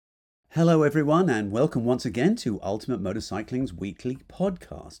Hello, everyone, and welcome once again to Ultimate Motorcycling's weekly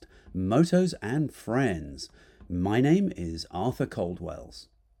podcast, Motos and Friends. My name is Arthur Coldwells.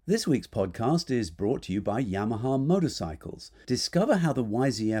 This week's podcast is brought to you by Yamaha Motorcycles. Discover how the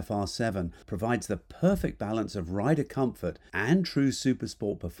YZF R7 provides the perfect balance of rider comfort and true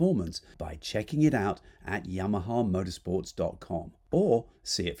supersport performance by checking it out at yamahamotorsports.com or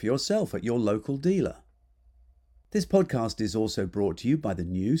see it for yourself at your local dealer. This podcast is also brought to you by the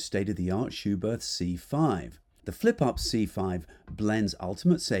new state-of-the-art Schuberth C5. The flip-up C5 blends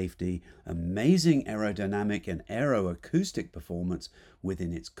ultimate safety, amazing aerodynamic and aeroacoustic performance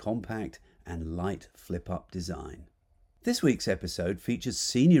within its compact and light flip-up design. This week's episode features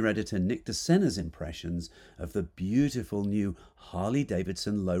senior editor Nick DeSena's impressions of the beautiful new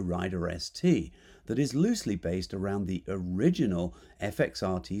Harley-Davidson Lowrider ST that is loosely based around the original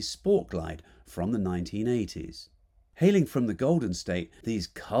FXRT Sport Glide from the 1980s. Hailing from the Golden State, these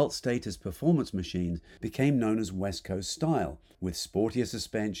cult status performance machines became known as West Coast style, with sportier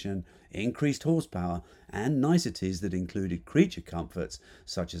suspension, increased horsepower, and niceties that included creature comforts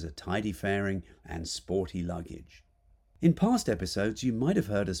such as a tidy fairing and sporty luggage. In past episodes, you might have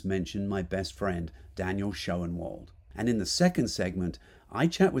heard us mention my best friend, Daniel Schoenwald. And in the second segment, I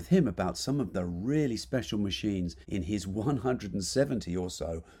chat with him about some of the really special machines in his 170 or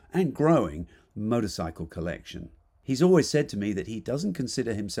so, and growing, motorcycle collection. He's always said to me that he doesn't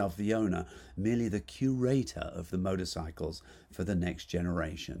consider himself the owner, merely the curator of the motorcycles for the next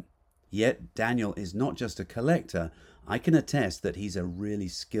generation. Yet Daniel is not just a collector, I can attest that he's a really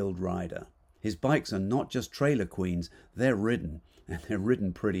skilled rider. His bikes are not just trailer queens, they're ridden, and they're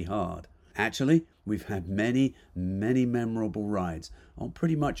ridden pretty hard. Actually, we've had many memorable rides on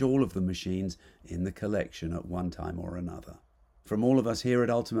pretty much all of the machines in the collection at one time or another. From all of us here at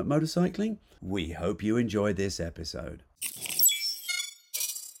Ultimate Motorcycling, we hope you enjoy this episode.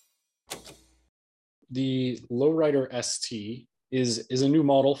 The Lowrider ST is a new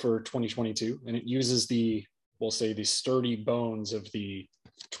model for 2022, and it uses the sturdy bones of the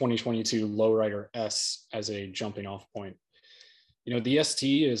 2022 Lowrider S as a jumping off point. You know, the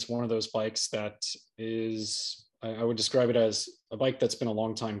ST is one of those bikes that is, I would describe it as a bike that's been a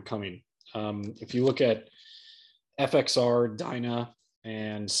long time coming. If you look at FXR, Dyna,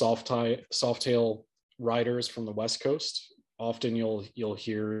 and Softail riders from the West Coast, often you'll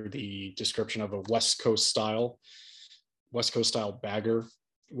hear the description of a West Coast style bagger,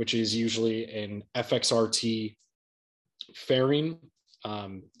 which is usually an FXRT fairing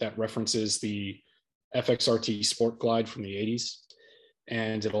that references the FXRT Sport Glide from the 80s.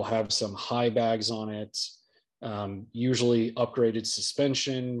 And it'll have some high bags on it, usually upgraded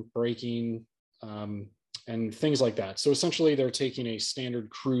suspension, braking, and things like that. So essentially they're taking a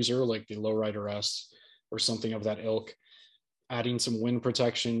standard cruiser like the Lowrider S or something of that ilk, adding some wind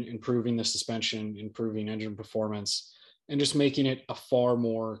protection, improving the suspension, improving engine performance, and just making it a far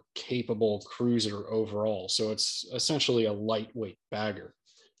more capable cruiser overall. So it's essentially a lightweight bagger.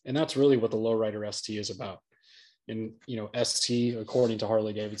 And that's really what the Lowrider ST is about. And, you know, ST, according to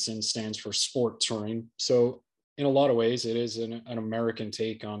Harley Davidson, stands for sport touring. So in a lot of ways, it is an American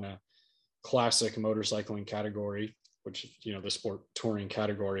take on a classic motorcycling category, which is, you know, the sport touring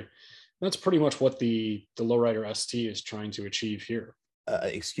category. That's pretty much what the Lowrider ST is trying to achieve here.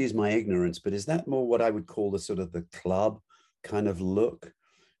 Excuse my ignorance, but is that more what I would call the sort of the club kind of look,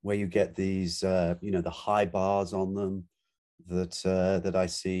 where you get these, the high bars on them that I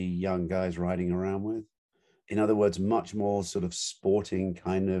see young guys riding around with? In other words, much more sort of sporting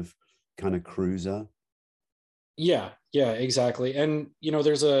kind of cruiser. Yeah, exactly. And, you know,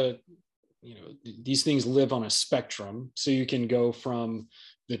 these things live on a spectrum. So you can go from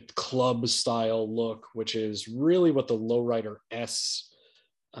the club style look, which is really what the Lowrider S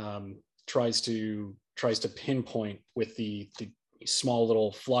tries to pinpoint with the small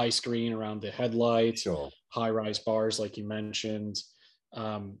little fly screen around the headlights, sure, high-rise bars like you mentioned,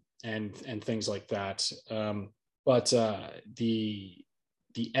 and things like that. But the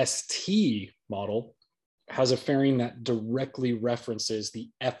ST model has a fairing that directly references the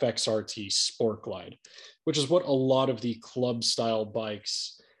FXRT Sport Glide, which is what a lot of the club style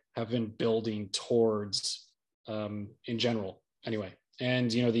bikes have been building towards in general anyway.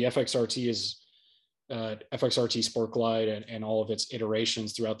 And, you know, the FXRT is FXRT Sport Glide and all of its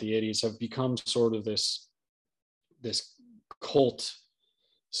iterations throughout the 80s have become sort of this cult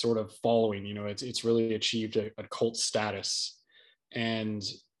sort of following. You know, it's really achieved a cult status. And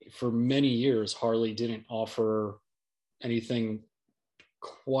for many years, Harley didn't offer anything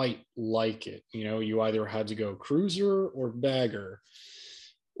quite like it. You know, you either had to go cruiser or bagger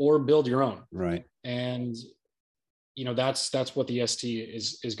or build your own. Right. And that's what the ST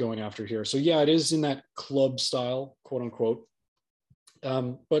is going after here. So yeah, it is in that club style, quote unquote.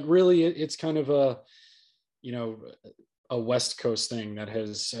 But really, it's kind of you know a West Coast thing that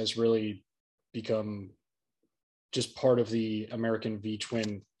has really become just part of the American V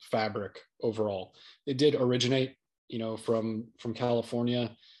twin fabric overall. It did originate, from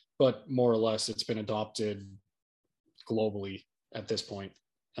California, but more or less it's been adopted globally at this point.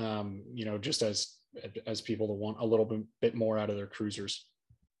 Just as people that want a little bit more out of their cruisers.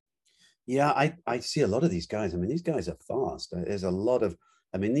 Yeah, I see a lot of these guys. I mean, these guys are fast. There's a lot of,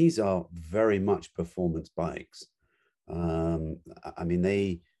 I mean, these are very much performance bikes. I mean,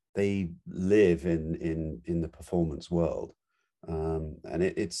 they live in the performance world, and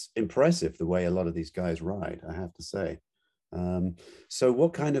it's impressive the way a lot of these guys ride, I have to say. So,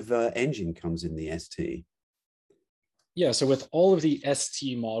 what kind of engine comes in the ST? Yeah, so with all of the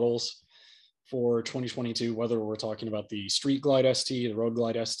ST models for 2022, whether we're talking about the Street Glide ST, the Road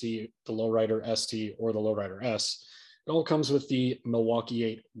Glide ST, the Lowrider ST, or the Lowrider S, it all comes with the Milwaukee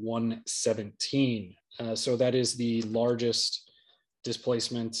 8 117. So that is the largest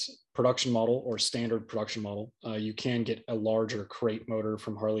displacement production model or standard production model. You can get a larger crate motor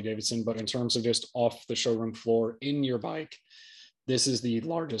from Harley Davidson, but in terms of just off the showroom floor in your bike, this is the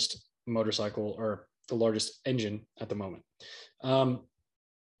largest motorcycle or the largest engine at the moment.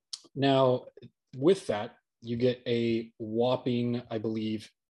 Now, with that, you get a whopping, I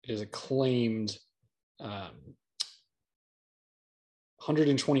believe it is a claimed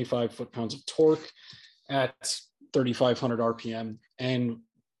 125 foot-pounds of torque at 3,500 RPM. And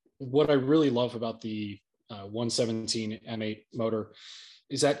what I really love about the 117 M8 motor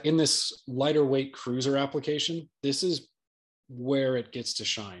is that in this lighter weight cruiser application, this is where it gets to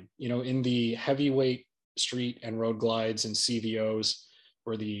shine. In the heavyweight street and road glides and CVOs,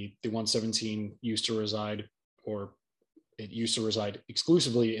 where the 117 used to reside, or it used to reside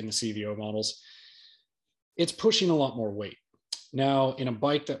exclusively in the CVO models, it's pushing a lot more weight. Now, in a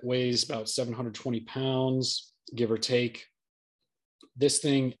bike that weighs about 720 pounds, give or take, this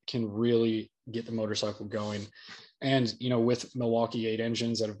thing can really get the motorcycle going. And, with Milwaukee 8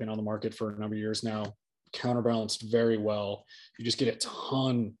 engines that have been on the market for a number of years now, counterbalanced very well. You just get a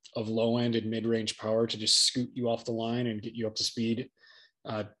ton of low end and mid range power to just scoot you off the line and get you up to speed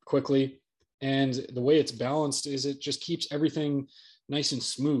quickly. And the way it's balanced is it just keeps everything nice and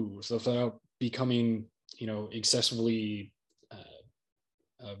smooth without becoming, excessively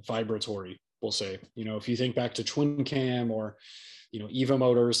vibratory, we'll say. If you think back to twin cam or, EVA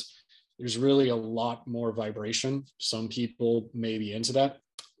motors, there's really a lot more vibration. Some people may be into that,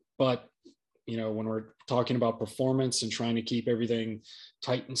 but when we're talking about performance and trying to keep everything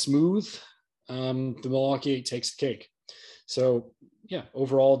tight and smooth, the Milwaukee 8 takes the cake. So yeah,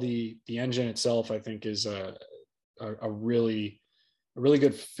 overall the engine itself, I think, is a really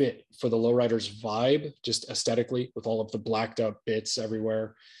good fit for the lowrider's vibe, just aesthetically, with all of the blacked out bits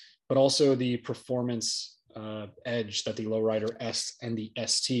everywhere, but also the performance edge that the lowrider S and the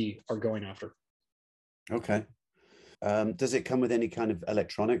ST are going after. Okay. Does it come with any kind of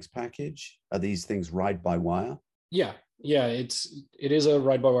electronics package? Are these things ride by wire? Yeah, it is a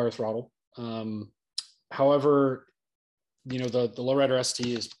ride by wire throttle. However, the lowrider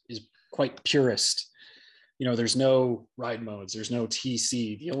ST is quite purist. There's no ride modes, there's no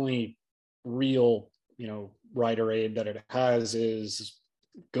TC. The only real rider aid that it has is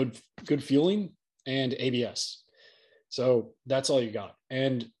good fueling and ABS. So that's all you got.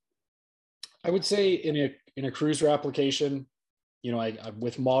 And I would say in a cruiser application, I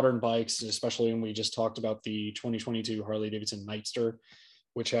with modern bikes, especially when we just talked about the 2022 Harley Davidson Nightster,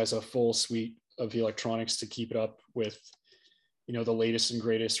 which has a full suite of electronics to keep it up with, the latest and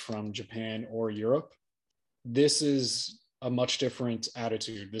greatest from Japan or Europe. This is a much different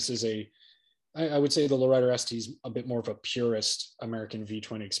attitude. This is I would say the lowrider ST is a bit more of a purist American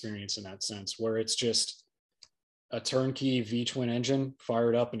V-twin experience in that sense, where it's just a turnkey V-twin engine,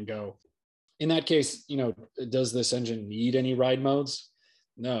 fire it up and go. In that case, does this engine need any ride modes?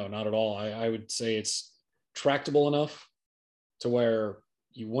 No, not at all. I would say it's tractable enough to where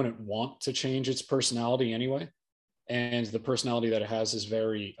you wouldn't want to change its personality anyway. And the personality that it has is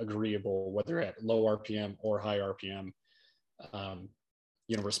very agreeable, whether at low RPM or high RPM,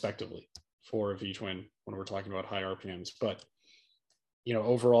 respectively, for a V-twin when we're talking about high RPMs. But,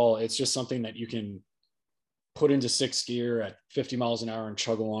 overall, it's just something that you can put into sixth gear at 50 miles an hour and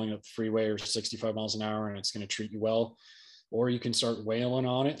chug along up the freeway, or 65 miles an hour, and it's going to treat you well. Or you can start wailing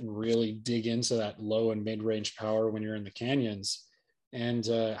on it and really dig into that low and mid-range power when you're in the canyons and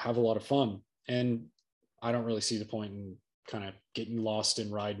have a lot of fun. And I don't really see the point in kind of getting lost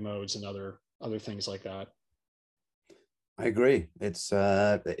in ride modes and other things like that. I agree.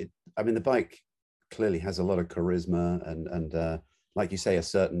 I mean, the bike clearly has a lot of charisma and like you say, a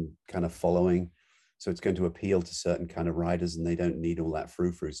certain kind of following. So it's going to appeal to certain kind of riders, and they don't need all that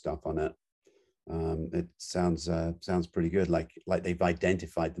frou-frou stuff on it. It sounds pretty good. Like they've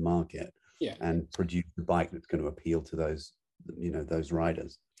identified the market Yeah. and produced a bike that's going to appeal to those, those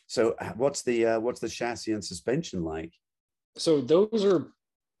riders. So what's the chassis and suspension like? So those are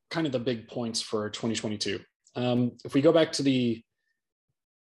kind of the big points for 2022. If we go back to the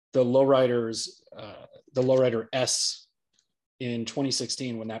lowriders, the lowrider S in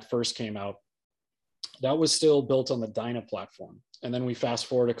 2016 when that first came out, that was still built on the Dyna platform. And then we fast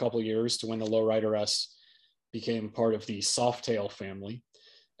forward a couple of years to when the lowrider S became part of the Softail family.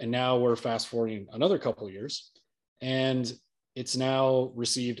 And now we're fast forwarding another couple of years, and it's now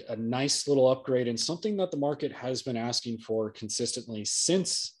received a nice little upgrade and something that the market has been asking for consistently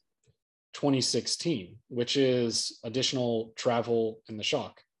since 2016, which is additional travel in the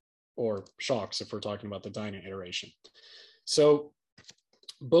shock, or shocks if we're talking about the Dyna iteration. So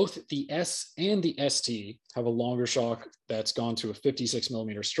both the S and the ST have a longer shock that's gone to a 56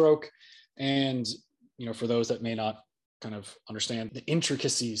 millimeter stroke. And, for those that may not kind of understand the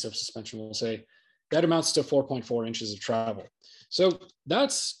intricacies of suspension, we'll say that amounts to 4.4 inches of travel. So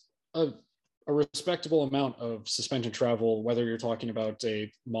that's a respectable amount of suspension travel, whether you're talking about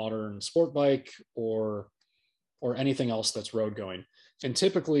a modern sport bike or anything else that's road going. And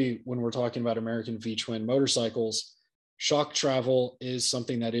typically when we're talking about American V-twin motorcycles, shock travel is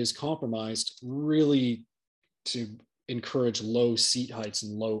something that is compromised really to encourage low seat heights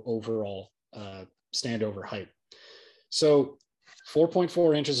and low overall standover height. So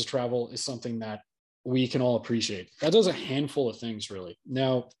 4.4 inches of travel is something that we can all appreciate. That does a handful of things, really.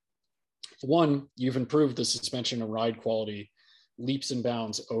 Now, one, you've improved the suspension and ride quality leaps and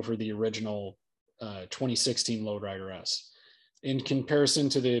bounds over the original 2016 Lowrider S. In comparison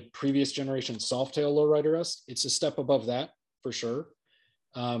to the previous generation Softail Lowrider S, it's a step above that for sure,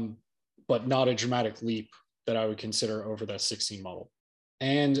 but not a dramatic leap that I would consider over that 16 model.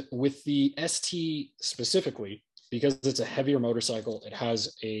 And with the ST specifically, because it's a heavier motorcycle, it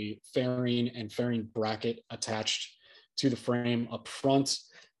has a fairing and fairing bracket attached to the frame up front,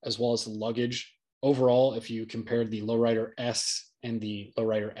 as well as the luggage. Overall, if you compared the Lowrider S and the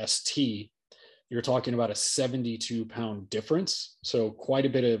Lowrider ST, you're talking about a 72-pound difference. So quite a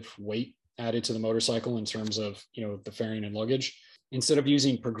bit of weight added to the motorcycle in terms of, the fairing and luggage. Instead of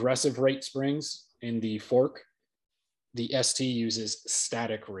using progressive rate springs in the fork, the ST uses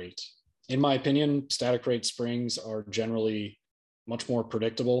static rate. In my opinion, static rate springs are generally much more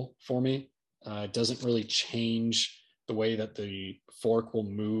predictable for me. It doesn't really change the way that the fork will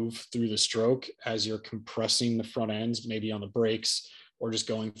move through the stroke as you're compressing the front ends, maybe on the brakes or just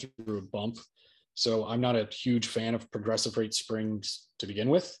going through a bump. So I'm not a huge fan of progressive rate springs to begin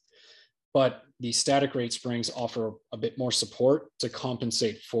with, but the static rate springs offer a bit more support to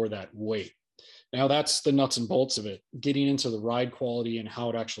compensate for that weight. Now that's the nuts and bolts of it. Getting into the ride quality and how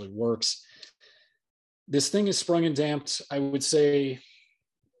it actually works. This thing is sprung and damped, I would say, a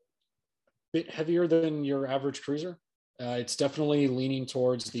bit heavier than your average cruiser. It's definitely leaning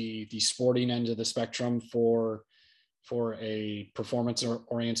towards the sporting end of the spectrum for a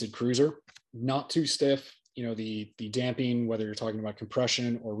performance-oriented cruiser. Not too stiff. The damping, whether you're talking about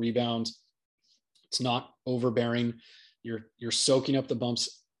compression or rebound, it's not overbearing. You're soaking up the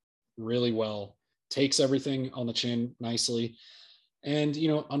bumps really well. Takes everything on the chin nicely. And,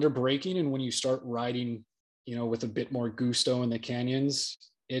 under braking and when you start riding, with a bit more gusto in the canyons,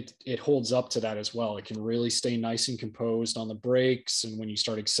 it holds up to that as well. It can really stay nice and composed on the brakes. And when you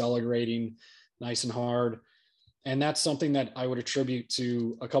start accelerating nice and hard. And that's something that I would attribute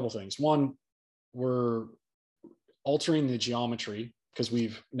to a couple things. One, we're altering the geometry because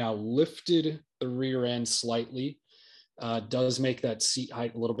we've now lifted the rear end slightly. Does make that seat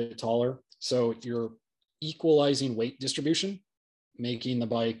height a little bit taller. So you're equalizing weight distribution, making the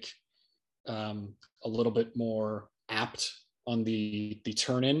bike a little bit more apt on the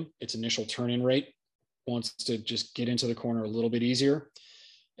turn in, its initial turn in rate, wants to just get into the corner a little bit easier.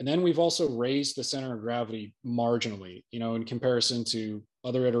 And then we've also raised the center of gravity marginally, in comparison to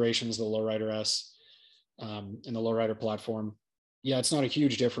other iterations, the Lowrider S and the Lowrider platform. Yeah, it's not a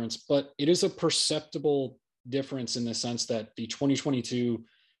huge difference, but it is a perceptible difference in the sense that the 2022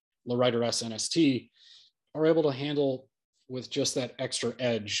 Lowrider S and ST are able to handle with just that extra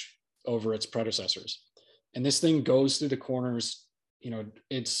edge over its predecessors. And this thing goes through the corners.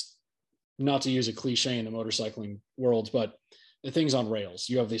 It's not to use a cliche in the motorcycling world, but the thing's on rails.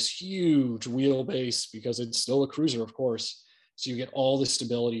 You have this huge wheelbase because it's still a cruiser, of course. So you get all the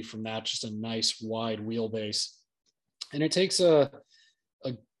stability from that, just a nice wide wheelbase. And it takes a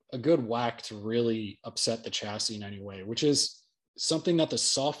good whack to really upset the chassis in any way, which is something that the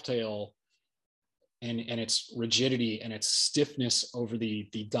Softail and its rigidity and its stiffness over the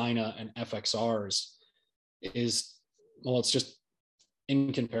Dyna and FXRs is, well, it's just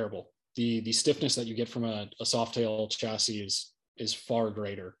incomparable. The stiffness that you get from a Softail chassis is far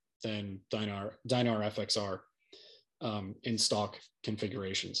greater than Dyna or FXR in stock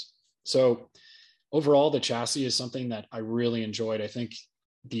configurations. So overall, the chassis is something that I really enjoyed. I think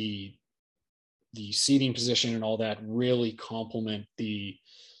the seating position and all that really complement the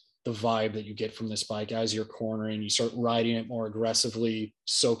vibe that you get from this bike as you're cornering. You start riding it more aggressively,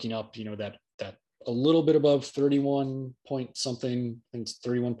 soaking up, that a little bit above 31 point something, I think it's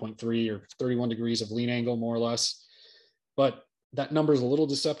 31.3 or 31 degrees of lean angle, more or less. But that number is a little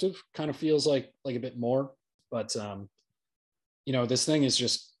deceptive. Kind of feels like a bit more. But this thing is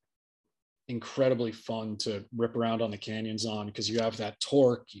just incredibly fun to rip around on the canyons on, because you have that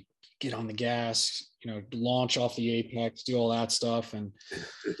torque. You get on the gas, launch off the apex, do all that stuff, and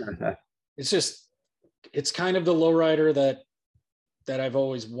it's kind of the lowrider that I've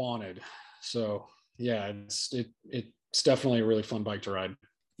always wanted. So yeah, it's definitely a really fun bike to ride.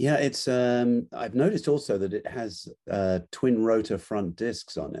 Yeah, it's I've noticed also that it has twin rotor front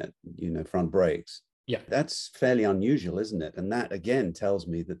discs on it, front brakes. Yeah, that's fairly unusual, isn't it? And that again tells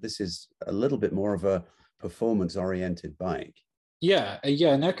me that this is a little bit more of a performance oriented bike. Yeah,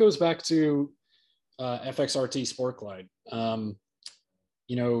 and that goes back to FXRT Sport Glide.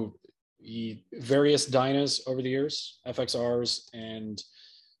 Various Dynas over the years, FXRs, and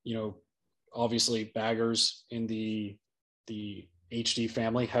obviously baggers in the HD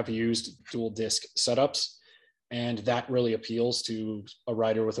family have used dual disc setups, and that really appeals to a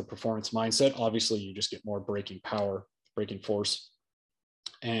rider with a performance mindset. Obviously, you just get more braking power, braking force,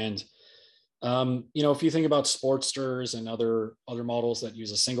 and if you think about Sportsters and other models that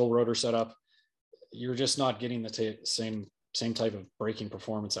use a single rotor setup, you're just not getting the same type of braking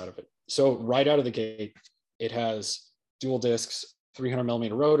performance out of it. So right out of the gate, it has dual discs, 300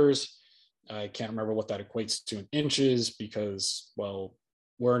 millimeter rotors. I can't remember what that equates to in inches because, well,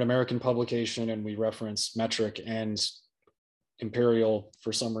 we're an American publication and we reference metric and imperial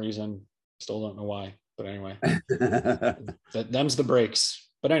for some reason. Still don't know why, but anyway, them's the brakes.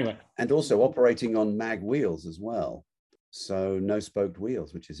 But anyway. And also operating on mag wheels as well. So no spoked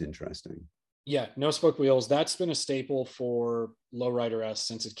wheels, which is interesting. Yeah, no spoke wheels. That's been a staple for Lowrider S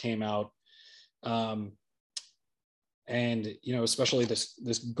since it came out. And, especially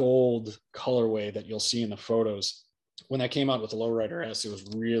this gold colorway that you'll see in the photos. When that came out with the Lowrider S, it was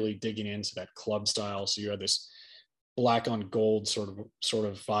really digging into that club style. So you had this black on gold sort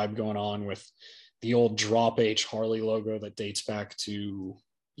of vibe going on with the old Drop H Harley logo that dates back to,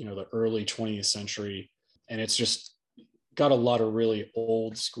 the early 20th century. And it's just got a lot of really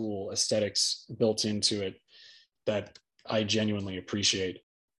old school aesthetics built into it that I genuinely appreciate.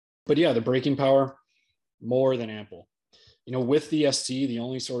 But yeah, the braking power, more than ample. With the ST, the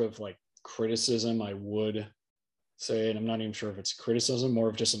only sort of like criticism I would say, and I'm not even sure if it's criticism, more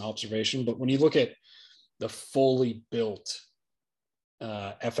of just an observation, but when you look at the fully built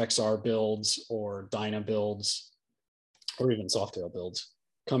FXR builds or Dyna builds, or even Softail builds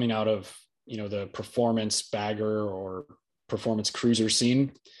coming out of, the performance bagger or performance cruiser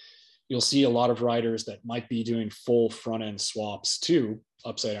scene, you'll see a lot of riders that might be doing full front end swaps to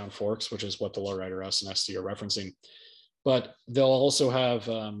upside down forks, which is what the Lowrider S and ST are referencing. But they'll also have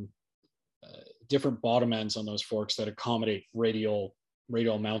different bottom ends on those forks that accommodate radial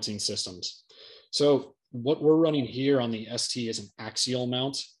mounting systems. So what we're running here on the ST is an axial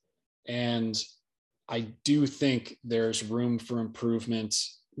mount. And I do think there's room for improvement.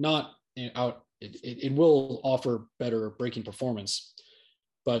 Not out, it will offer better braking performance,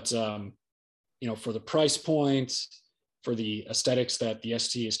 but for the price point, for the aesthetics that the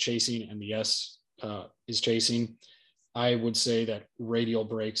ST is chasing and the S is chasing, I would say that radial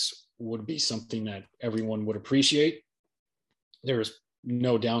brakes would be something that everyone would appreciate. There's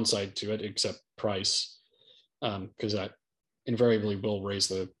no downside to it except price, because that invariably will raise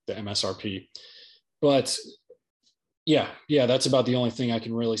the MSRP. But yeah, that's about the only thing I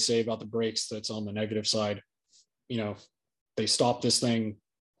can really say about the brakes that's on the negative side. They stop this thing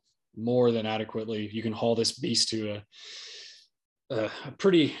more than adequately. You can haul this beast to a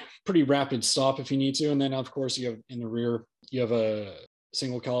pretty rapid stop if you need to. And then of course you have in the rear, you have a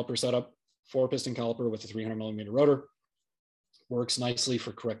single caliper setup, 4-piston caliper with a 300 millimeter rotor. Works nicely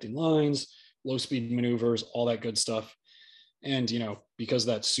for correcting lines, low speed maneuvers, all that good stuff. And, because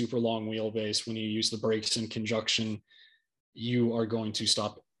that super long wheelbase, when you use the brakes in conjunction, you are going to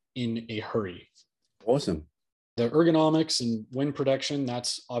stop in a hurry. Awesome. The ergonomics and wind protection,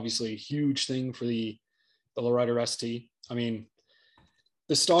 that's obviously a huge thing for the Lowrider ST. I mean,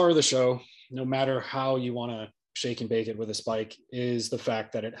 the star of the show, no matter how you want to shake and bake it with this bike, is the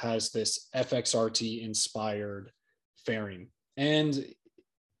fact that it has this FXRT inspired fairing. And,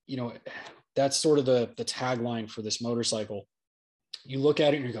 you know, that's sort of the tagline for this motorcycle. You look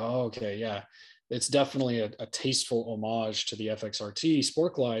at it and you go, oh, okay, yeah, it's definitely a tasteful homage to the FXRT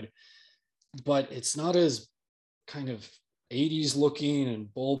Sport Glide, but it's not as kind of 80s looking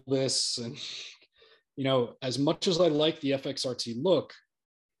and bulbous. And, you know, as much as I like the FXRT look,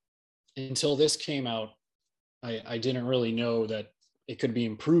 until this came out, I didn't really know that it could be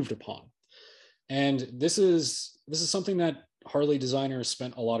improved upon. And this is something that Harley designers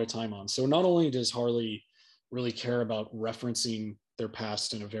spent a lot of time on. So not only does Harley really care about referencing their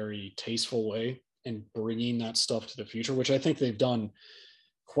past in a very tasteful way and bringing that stuff to the future, which I think they've done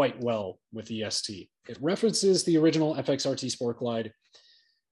quite well with the ST. It references the original FXRT Sport Glide,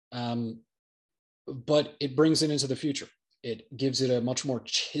 but it brings it into the future. It gives it a much more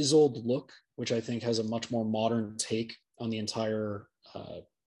chiseled look, which I think has a much more modern take on the entire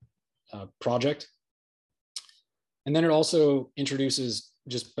project. And then it also introduces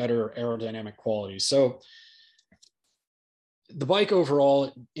just better aerodynamic qualities. So the bike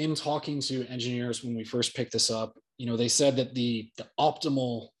overall, in talking to engineers when we first picked this up, you know, they said that the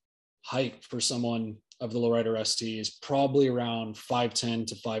optimal height for someone of the Lowrider ST is probably around 5'10"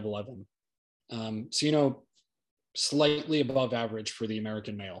 to 5'11". So, you know, slightly above average for the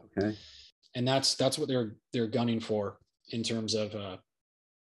American male. Okay. And that's what they're gunning for in terms of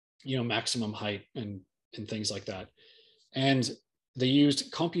you know, maximum height and things like that. And they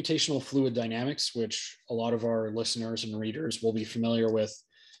used computational fluid dynamics, which a lot of our listeners and readers will be familiar with,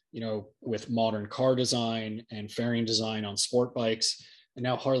 you know, with modern car design and fairing design on sport bikes. And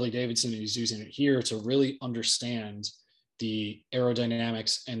now Harley Davidson is using it here to really understand the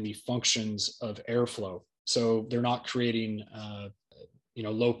aerodynamics and the functions of airflow. So they're not creating you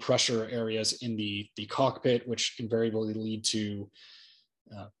know, low pressure areas in the cockpit, which invariably lead to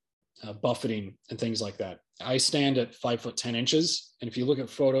buffeting and things like that. I stand at 5'10" inches, and if you look at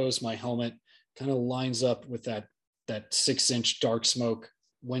photos, my helmet kind of lines up with that 6-inch dark smoke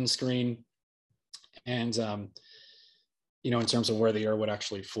windscreen, and you know, in terms of where the air would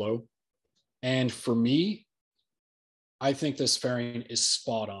actually flow. And for me, I think this fairing is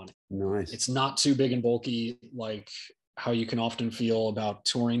spot on. Nice. It's not too big and bulky like how you can often feel about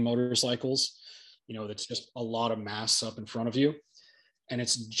touring motorcycles. You know, that's just a lot of mass up in front of you. And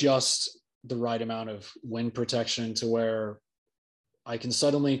it's just the right amount of wind protection to where I can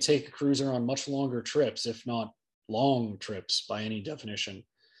suddenly take a cruiser on much longer trips, if not long trips by any definition.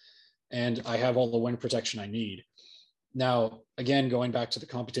 And I have all the wind protection I need. Now, again, going back to the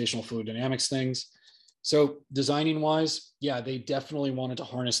computational fluid dynamics things. So designing wise, yeah, they definitely wanted to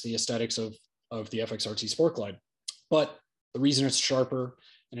harness the aesthetics of the FXRT Sport Glide. But the reason it's sharper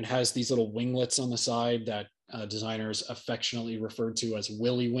and it has these little winglets on the side that designers affectionately referred to as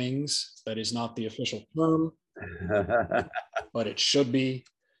willy wings. That is not the official term, but it should be.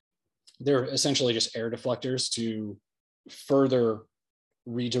 They're essentially just air deflectors to further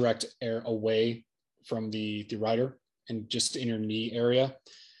redirect air away from the rider and just in your knee area,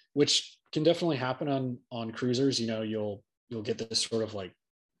 which can definitely happen on cruisers. You know, you'll get this sort of like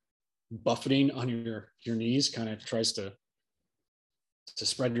buffeting on your knees, kind of tries to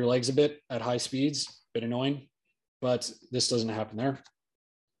spread your legs a bit at high speeds. Bit annoying, but this doesn't happen there.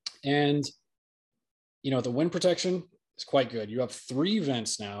 And you know, the wind protection is quite good. You have 3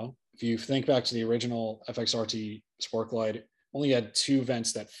 vents now. If you think back to the original FXRT Sport Glide, only had 2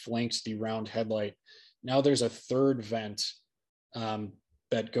 vents that flanked the round headlight. Now there's a 3rd vent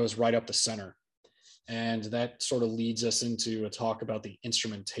that goes right up the center. And that sort of leads us into a talk about the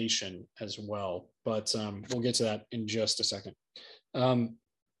instrumentation as well. But we'll get to that in just a second.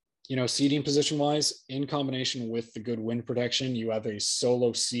 You know, seating position wise, in combination with the good wind protection, you have a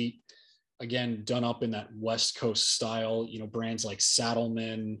solo seat, again, done up in that West Coast style. You know, brands like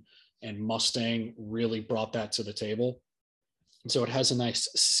Saddlemen and Mustang really brought that to the table. And so it has a nice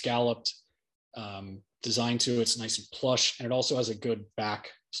scalloped design to it. It's nice and plush, and it also has a good back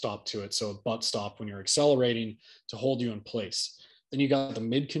stop to it. So a butt stop when you're accelerating to hold you in place. Then you got the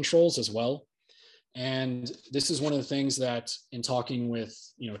mid controls as well. And this is one of the things that in talking with,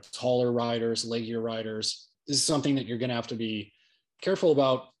 you know, taller riders, leggier riders, this is something that you're going to have to be careful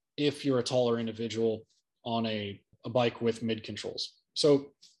about if you're a taller individual on a bike with mid controls. So,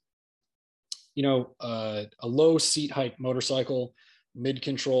 you know, a low seat height motorcycle, mid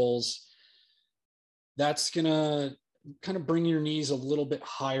controls, that's going to kind of bring your knees a little bit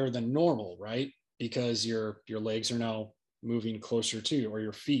higher than normal, right? because your legs are now moving closer to you, or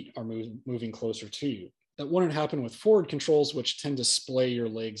your feet are moving closer to you. That wouldn't happen with forward controls, which tend to splay your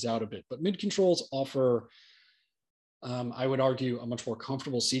legs out a bit. But mid controls offer, I would argue, a much more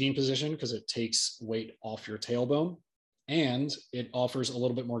comfortable seating position because it takes weight off your tailbone, and it offers a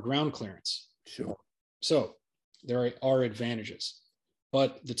little bit more ground clearance. Sure. So there are advantages,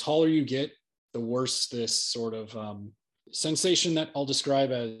 but the taller you get, the worse this sort of sensation that I'll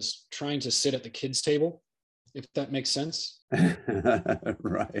describe as trying to sit at the kids' table, if that makes sense.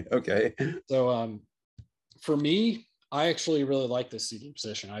 Right. Okay. So for me, I actually really like this seating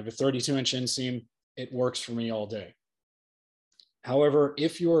position. I have a 32-inch inseam. It works for me all day. However,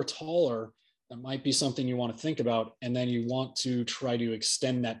 if you're taller, that might be something you want to think about. And then you want to try to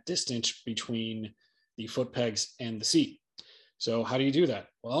extend that distance between the foot pegs and the seat. So how do you do that?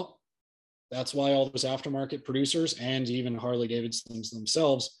 Well, that's why all those aftermarket producers and even Harley Davidsons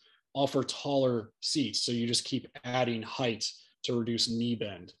themselves offer taller seats. So you just keep adding height to reduce knee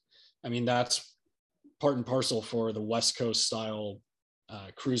bend. I mean, that's part and parcel for the West Coast style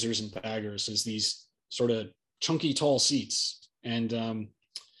cruisers and baggers, is these sort of chunky, tall seats. And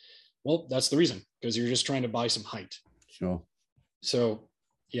well, that's the reason, because you're just trying to buy some height. Sure. So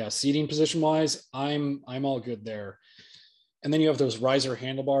yeah, seating position wise, I'm all good there. And then you have those riser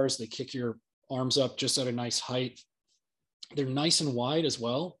handlebars. They kick your arms up just at a nice height. They're nice and wide as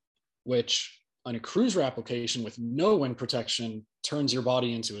well, which on a cruiser application with no wind protection turns your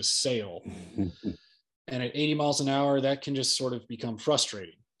body into a sail. And at 80 miles an hour, that can just sort of become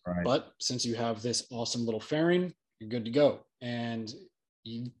frustrating. Right. But since you have this awesome little fairing, you're good to go. And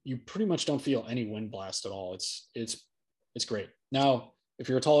you pretty much don't feel any wind blast at all. It's great. Now, if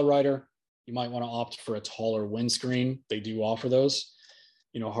you're a taller rider, you might want to opt for a taller windscreen. They do offer those.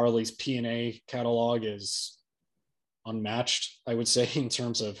 You know, Harley's P&A catalog is unmatched, I would say, in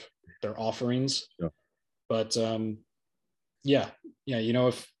terms of their offerings. Sure. But yeah, you know,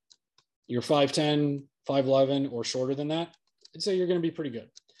 if you're 5'10", 5'11", or shorter than that, I'd say you're going to be pretty good.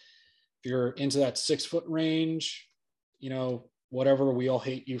 If you're into that 6 foot range, you know, whatever, we all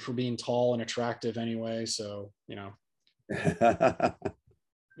hate you for being tall and attractive anyway. So, you know,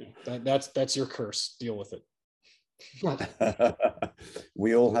 that's your curse. Deal with it.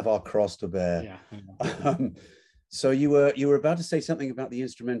 We all have our cross to bear. Yeah. So you were about to say something about the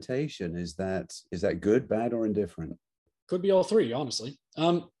instrumentation. Is that good, bad, or indifferent? Could be all three, honestly.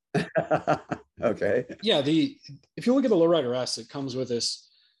 Okay. Yeah, if you look at the Lowrider S, it comes with this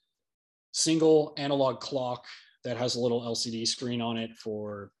single analog clock that has a little LCD screen on it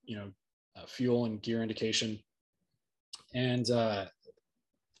for, you know, fuel and gear indication. And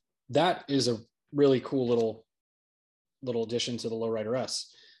that is a really cool little addition to the Lowrider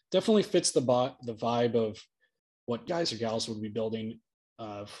S. Definitely fits the vibe of what guys or gals would be building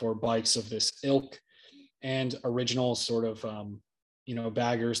for bikes of this ilk, and original sort of you know,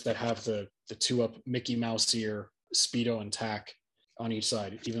 baggers that have the 2-up Mickey Mouse ear speedo and tack on each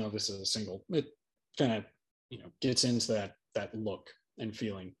side. Even though this is a single, it kind of, you know, gets into that look and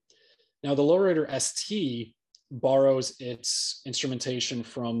feeling. Now the Lowrider ST borrows its instrumentation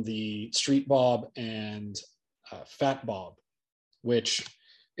from the Street Bob and Fat Bob, which,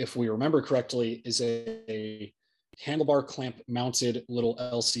 if we remember correctly, is a handlebar clamp mounted little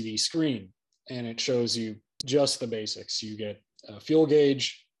LCD screen, and it shows you just the basics. You get a fuel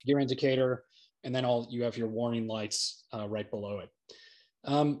gauge, gear indicator, and then you have your warning lights right below it.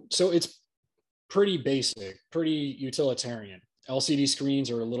 So it's pretty basic, pretty utilitarian. LCD screens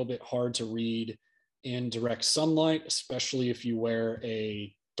are a little bit hard to read in direct sunlight, especially if you wear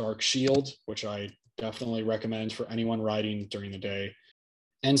a dark shield, which I definitely recommend for anyone riding during the day.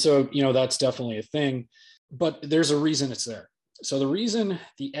 And so, you know, that's definitely a thing, but there's a reason it's there. So the reason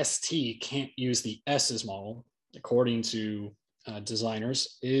the ST can't use the S's model, according to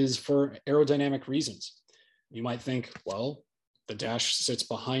designers, is for aerodynamic reasons. You might think, well, the dash sits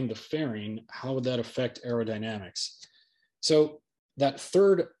behind the fairing. How would that affect aerodynamics? So that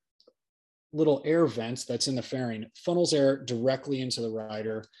third little air vent that's in the fairing funnels air directly into the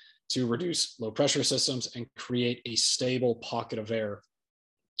rider to reduce low pressure systems and create a stable pocket of air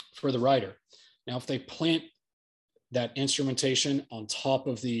for the rider. Now, if they plant that instrumentation on top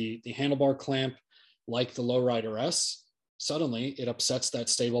of the handlebar clamp, like the Lowrider S, suddenly it upsets that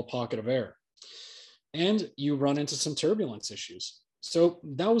stable pocket of air, and you run into some turbulence issues. So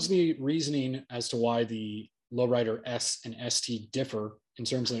that was the reasoning as to why the Lowrider S and ST differ in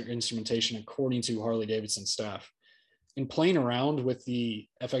terms of their instrumentation, according to Harley-Davidson staff. In playing around with the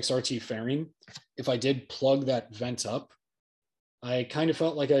FXRT fairing, if I did plug that vent up, I kind of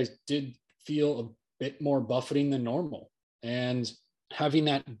felt like I did feel a bit more buffeting than normal. And having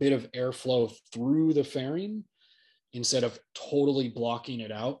that bit of airflow through the fairing instead of totally blocking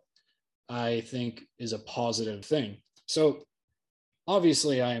it out, I think is a positive thing. So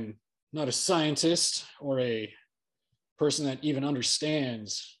obviously I'm not a scientist or a person that even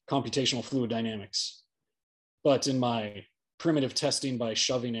understands computational fluid dynamics, but in my primitive testing by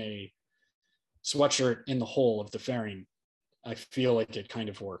shoving a sweatshirt in the hole of the fairing, I feel like it kind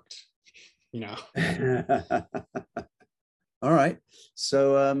of worked, you know. All right.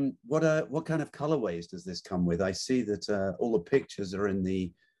 So, what kind of colorways does this come with? I see that all the pictures are in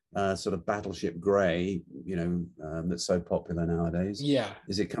the sort of battleship gray, that's so popular nowadays. Yeah.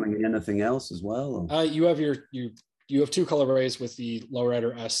 Is it coming in anything else as well? You have you have two colorways with the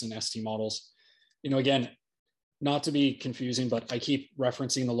Lowrider S and ST models. Again, not to be confusing, but I keep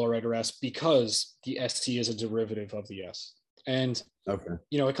referencing the Lowrider S because the ST is a derivative of the S. And okay,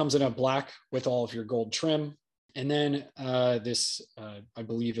 it comes in a black with all of your gold trim. And then this, I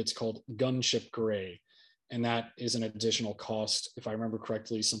believe it's called Gunship Gray. And that is an additional cost, if I remember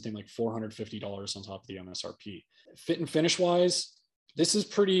correctly, something like $450 on top of the MSRP. Fit and finish wise, this is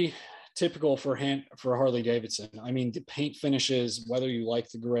pretty typical for Harley Davidson. I mean, the paint finishes, whether you like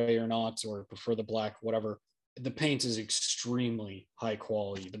the gray or not, or prefer the black, whatever, the paint is extremely high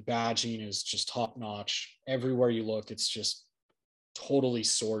quality. The badging is just top notch. Everywhere you look, it's just totally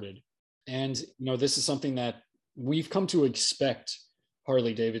sorted. And, this is something that we've come to expect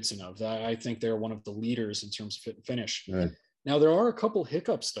Harley Davidson of. That I think they're one of the leaders in terms of fit and finish. right. Now, there are a couple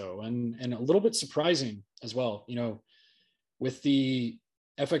hiccups, though, and a little bit surprising as well. With the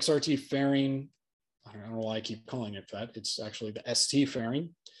FXRT fairing, I don't know why I keep calling it that. It's actually the ST fairing.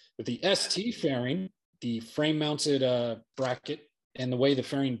 With the ST fairing, the frame-mounted bracket and the way the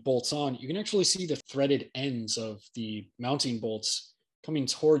fairing bolts on, you can actually see the threaded ends of the mounting bolts coming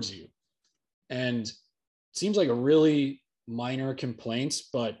towards you. And it seems like a really minor complaint,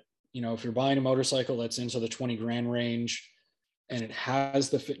 but if you're buying a motorcycle that's into the 20 grand range and it has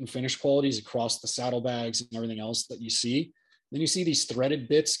the fit and finish qualities across the saddlebags and everything else that you see, then you see these threaded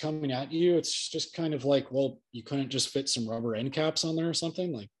bits coming at you. It's just kind of like, well, you couldn't just fit some rubber end caps on there or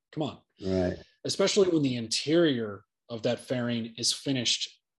something? Like, come on. Right. Especially when the interior of that fairing is finished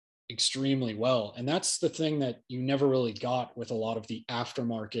extremely well. And that's the thing that you never really got with a lot of the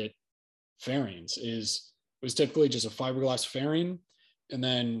aftermarket fairings. Is it was typically just a fiberglass fairing, and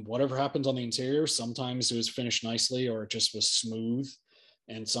then whatever happens on the interior, sometimes it was finished nicely or it just was smooth,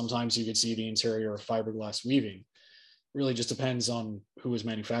 and sometimes you could see the interior of fiberglass weaving. Really just depends on who was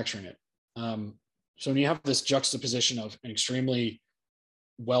manufacturing it. So when you have this juxtaposition of an extremely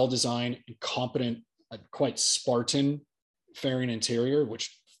well-designed and competent, quite Spartan fairing interior,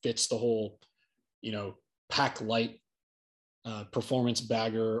 which fits the whole, pack light performance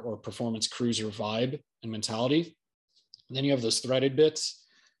bagger or performance cruiser vibe and mentality. And then you have those threaded bits,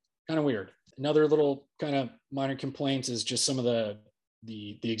 kind of weird. Another little kind of minor complaint is just some of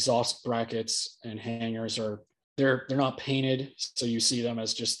the exhaust brackets and hangers are they're not painted, so you see them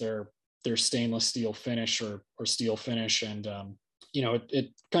as just their stainless steel finish or steel finish, and it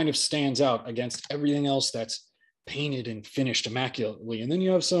kind of stands out against everything else that's painted and finished immaculately. And then you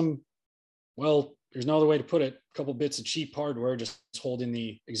have some, well, there's no other way to put it, a couple bits of cheap hardware just holding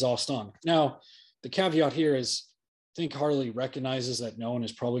the exhaust on. Now, the caveat here is, I think Harley recognizes that no one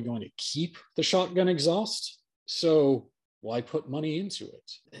is probably going to keep the shotgun exhaust, so why put money into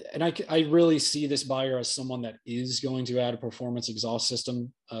it? And I really see this buyer as someone that is going to add a performance exhaust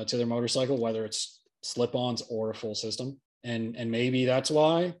system to their motorcycle, whether it's slip-ons or a full system. And maybe that's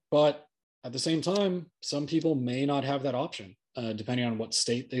why, but at the same time, some people may not have that option, depending on what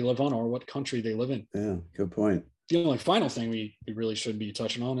state they live on or what country they live in. Yeah, good point. The only final thing we really should be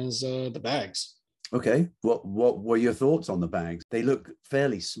touching on is the bags. Okay, what were your thoughts on the bags? They look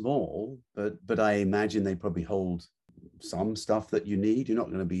fairly small, but I imagine they probably hold some stuff that you need. You're not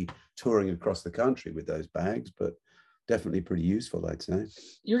going to be touring across the country with those bags, but definitely pretty useful, I'd say.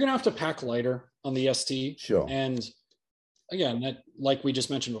 You're going to have to pack lighter on the ST. Sure. And again, that, like we just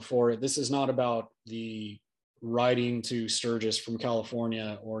mentioned before, this is not about the riding to Sturgis from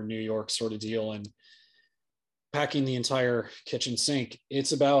California or New York sort of deal and packing the entire kitchen sink.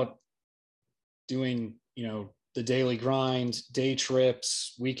 It's about doing, the daily grind, day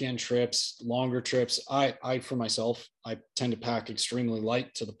trips, weekend trips, longer trips. I for myself, I tend to pack extremely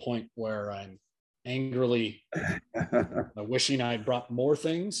light to the point where I'm angrily wishing I'd brought more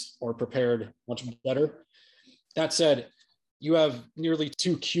things or prepared much better. That said, you have nearly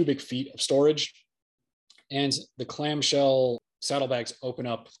 2 cubic feet of storage, and the clamshell saddlebags open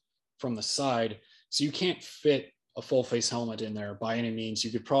up from the side, so you can't fit a full face helmet in there by any means.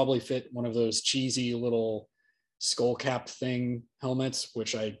 You could probably fit one of those cheesy little skull cap thing helmets,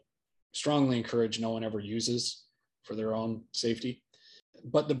 which I strongly encourage no one ever uses for their own safety.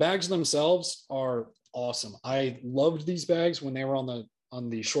 But the bags themselves are awesome. I loved these bags when they were on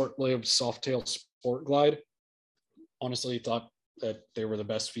the short-lived Softail Sport Glide. Honestly, thought that they were the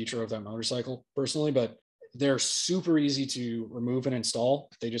best feature of that motorcycle personally, but they're super easy to remove and install.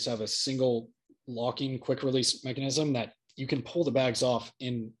 They just have a single locking quick release mechanism that you can pull the bags off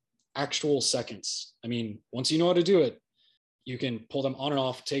in actual seconds. I mean, once you know how to do it, you can pull them on and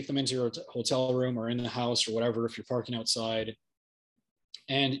off, take them into your hotel room or in the house or whatever if you're parking outside,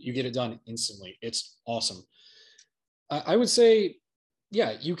 and you get it done instantly. It's awesome. I would say,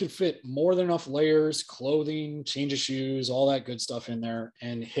 yeah, you could fit more than enough layers, clothing, change of shoes, all that good stuff in there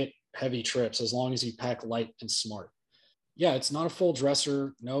and hit heavy trips as long as you pack light and smart. Yeah, it's not a full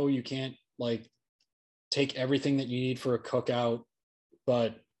dresser. No, you can't like take everything that you need for a cookout.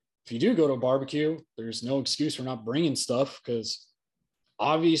 But if you do go to a barbecue, there's no excuse for not bringing stuff because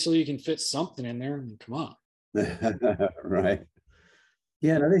obviously you can fit something in there. I mean, come on. Right.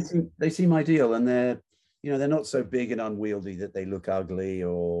 Yeah, no, they seem ideal, and they're not so big and unwieldy that they look ugly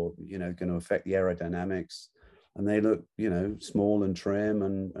or going to affect the aerodynamics, and they look small and trim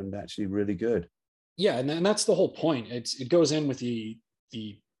and actually really good. Yeah, and that's the whole point. It goes in with the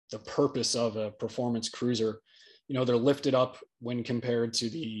purpose of a performance cruiser. They're lifted up when compared to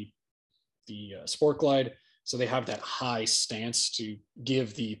the Sport Glide, so they have that high stance to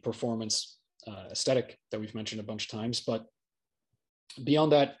give the performance aesthetic that we've mentioned a bunch of times. But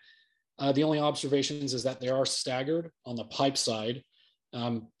beyond that, the only observations is that they are staggered on the pipe side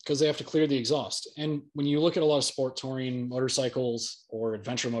because they have to clear the exhaust. And when you look at a lot of sport touring motorcycles or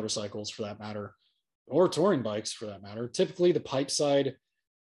adventure motorcycles for that matter, or touring bikes for that matter, typically the pipe side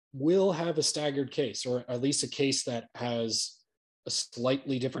will have a staggered case, or at least a case that has a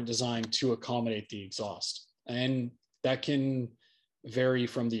slightly different design to accommodate the exhaust. And that can vary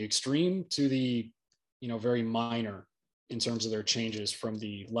from the extreme to the very minor in terms of their changes from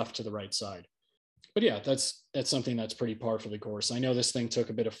the left to the right side. But yeah, that's something that's pretty par for the course. I know this thing took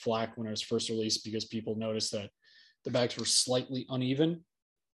a bit of flack when it was first released because people noticed that the bags were slightly uneven,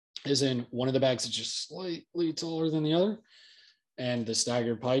 as in one of the bags is just slightly taller than the other, and the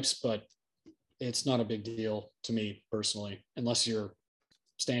staggered pipes, but it's not a big deal to me personally, unless you're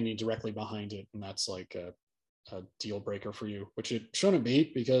standing directly behind it, and that's like a deal breaker for you, which it shouldn't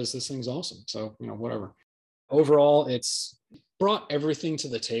be because this thing's awesome. So, whatever. Overall, it's brought everything to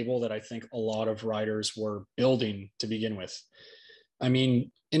the table that I think a lot of riders were building to begin with. I mean,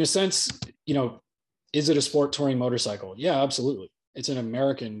 in a sense, is it a sport touring motorcycle? Yeah, absolutely. It's an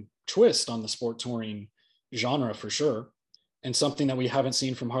American twist on the sport touring genre for sure, and something that we haven't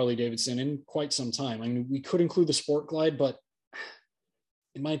seen from Harley Davidson in quite some time. I mean, we could include the Sport Glide, but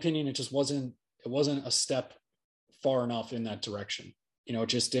in my opinion, it wasn't a step far enough in that direction. It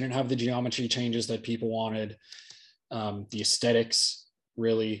just didn't have the geometry changes that people wanted. The aesthetics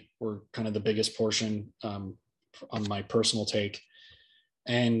really were kind of the biggest portion on my personal take,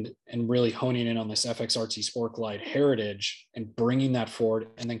 and really honing in on this FXRT Sport Glide heritage and bringing that forward,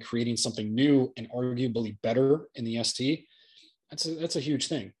 and then creating something new and arguably better in the ST. That's a huge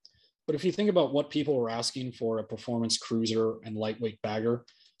thing. But if you think about what people were asking for a performance cruiser and lightweight bagger,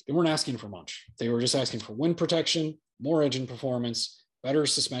 they weren't asking for much. They were just asking for wind protection, more engine performance, better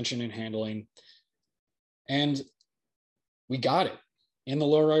suspension and handling. And we got it in the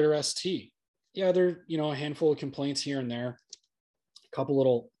Lowrider ST. Yeah, there a handful of complaints here and there, a couple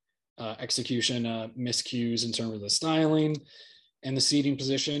little execution miscues in terms of the styling and the seating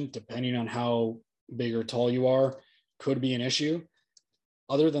position, depending on how big or tall you are, could be an issue.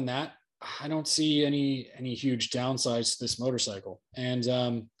 Other than that, I don't see any huge downsides to this motorcycle. And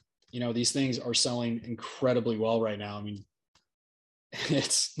these things are selling incredibly well right now. I mean,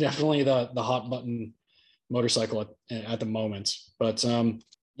 it's definitely the hot button motorcycle at the moment. But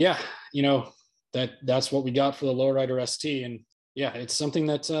yeah, that's what we got for the Lowrider ST. And yeah, it's something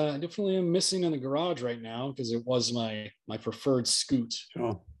that definitely am missing in the garage right now because it was my preferred scoot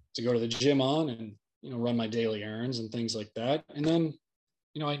to go to the gym on and run my daily errands and things like that. And then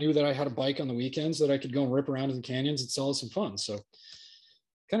I knew that I had a bike on the weekends that I could go and rip around in the canyons and sell some fun. So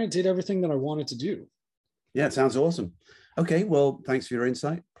kind of did everything that I wanted to do. Yeah, it sounds awesome. Okay, well, thanks for your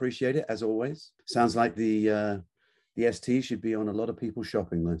insight. Appreciate it, as always. Sounds like the ST should be on a lot of people's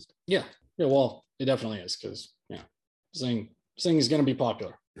shopping list. Yeah, well, it definitely is because, this thing is going to be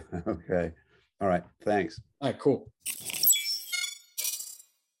popular. Okay. All right, thanks. All right, cool.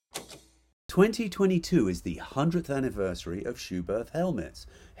 2022 is the 100th anniversary of Schuberth helmets,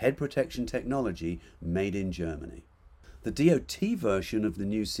 head protection technology made in Germany. The DOT version of the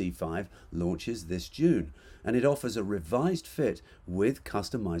new C5 launches this June, and it offers a revised fit with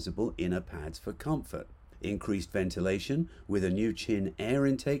customizable inner pads for comfort, increased ventilation with a new chin air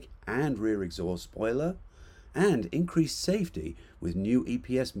intake and rear exhaust spoiler, and increased safety with new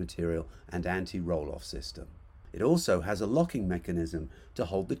EPS material and anti-roll-off system. It also has a locking mechanism to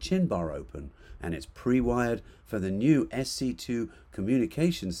hold the chin bar open, and it's pre-wired for the new SC2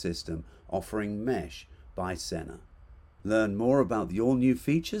 communication system offering mesh by Sena. Learn more about the all-new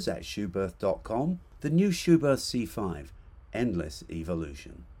features at Schuberth.com. The new Schuberth C5, endless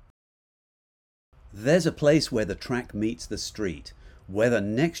evolution. There's a place where the track meets the street, where the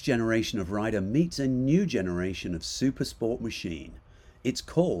next generation of rider meets a new generation of super sport machine. It's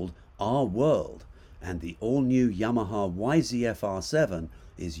called Our World, and the all-new Yamaha YZF R7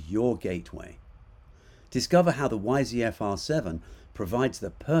 is your gateway. Discover how the YZF R7 provides the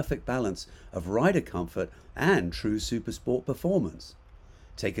perfect balance of rider comfort and true supersport performance.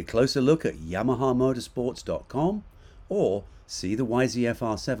 Take a closer look at YamahaMotorsports.com or see the YZF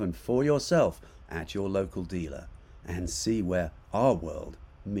R7 for yourself at your local dealer and see where our world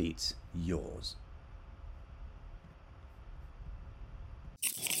meets yours.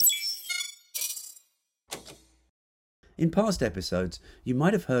 In past episodes, you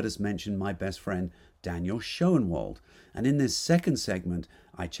might have heard us mention my best friend Daniel Schoenwald, and in this second segment,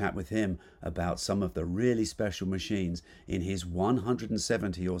 I chat with him about some of the really special machines in his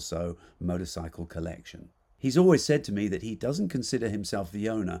 170 or so motorcycle collection. He's always said to me that he doesn't consider himself the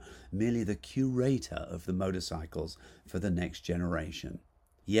owner, merely the curator of the motorcycles for the next generation.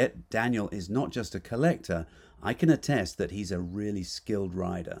 Yet Daniel is not just a collector, I can attest that he's a really skilled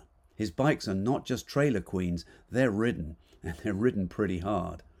rider. His bikes are not just trailer queens, they're ridden, and they're ridden pretty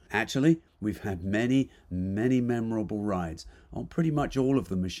hard. Actually, we've had many memorable rides on pretty much all of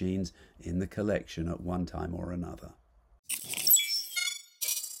the machines in the collection at one time or another.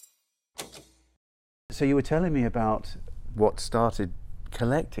 So you were telling me about what started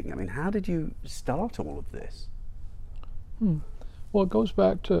collecting. I mean, how did you start all of this? Well, it goes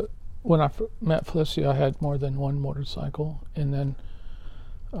back to when I met Felicia. I had more than one motorcycle, and then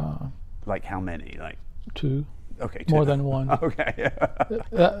like how many? Like two. Okay, two. More than one. Okay.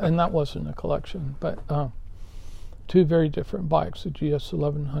 And that wasn't a collection, but two very different bikes: the GS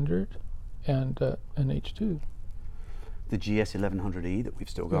 1100 and an H2. The GS 1100E that we've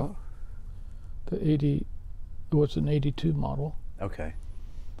still got. Yeah. The 80, it was an 82 model. Okay.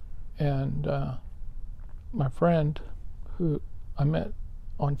 And my friend, who I met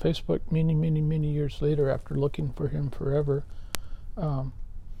on Facebook many years later after looking for him forever,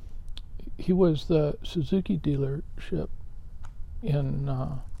 he was the Suzuki dealership in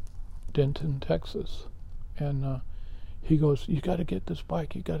Denton, Texas. And he goes, "You got to get this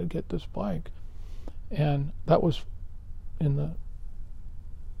bike, you got to get this bike." And that was in the,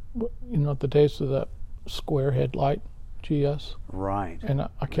 the days of that square headlight GS. Right. And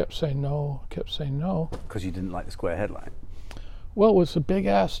I kept saying no, Because you didn't like the square headlight? Well, it was a big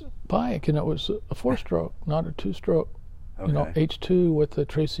ass bike, and it was a 4-stroke, not a 2-stroke. Okay. H2 with the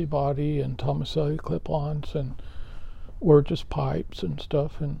Tracy body and Tomaselli clip-ons, and were just pipes and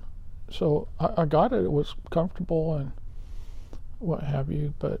stuff. And so I got it. It was comfortable and what have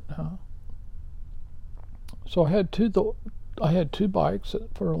you. But so I had two bikes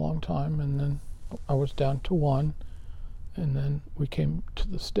for a long time, and then I was down to one, and then we came to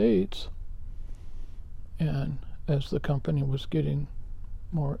the States, and as the company was getting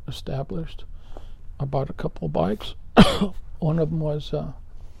more established, I bought a couple of bikes. One of them was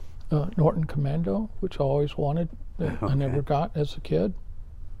Norton Commando, which I always wanted, that I never got as a kid,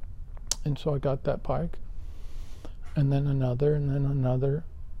 and so I got that bike, and then another,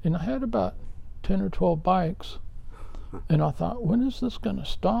 and I had about 10 or 12 bikes. And I thought, when is this going to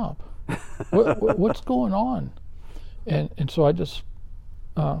stop? What's going on? And so I just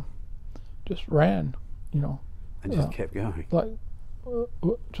ran, And just kept going. like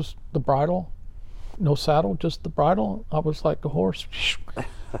just the bridle, no saddle, just the bridle. I was like a horse.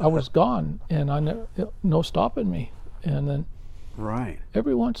 I was gone, and no stopping me. And then Right.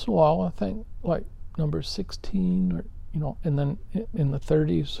 every once in a while, I think like number 16 or and then in the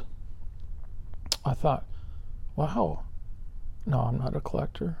 30s, I thought, wow, no, I'm not a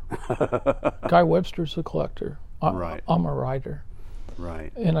collector. Guy Webster's a collector. Right. I'm a rider.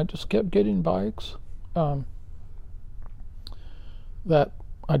 Right. And I just kept getting bikes that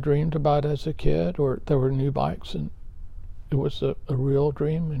I dreamed about as a kid, or there were new bikes, and it was a real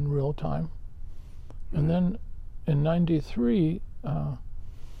dream in real time. And then in '93,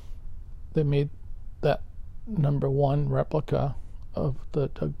 they made that number one replica of the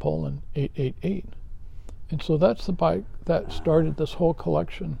Doug Poland 888. And so that's the bike that started this whole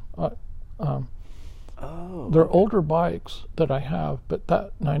collection. Oh, They're okay. older bikes that I have, but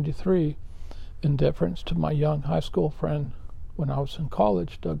that 93, in deference to my young high school friend when I was in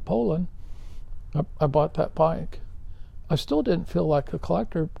college, Doug Poland, I bought that bike. I still didn't feel like a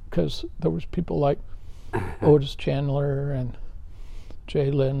collector because there was people like Otis Chandler and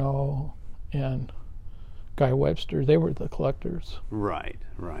Jay Leno and Guy Webster. They were the collectors. Right,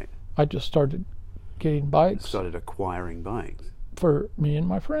 right. I just started getting bikes Started acquiring bikes. for me and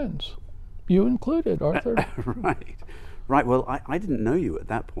my friends. You included, Arthur. Right, right. Well, I didn't know you at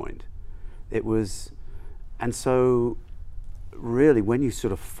that point. It was, and so really when you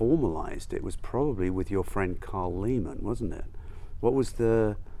sort of formalized it was probably with your friend Carl Lehman, wasn't it? What was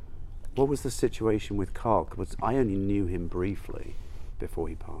the situation with Carl? Because I only knew him briefly before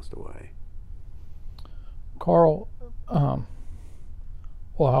he passed away. Carl,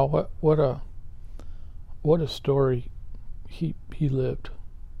 wow, what a story he lived.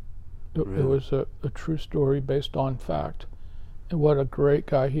 It Really? was a true story based on fact, and what a great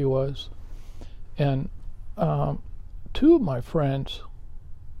guy he was. And two of my friends,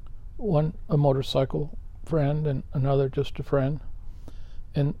 one a motorcycle friend and another just a friend,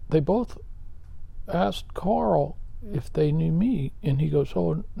 and they both asked Carl if they knew me, and he goes,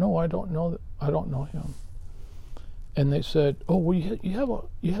 "Oh no, I don't know him." And they said, "Oh, well, you have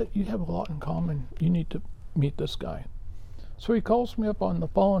a lot in common. You need to meet this guy." So he calls me up on the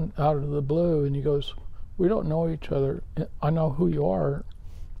phone out of the blue, and he goes, "We don't know each other. I know who you are,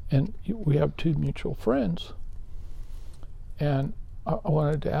 and we have two mutual friends. And I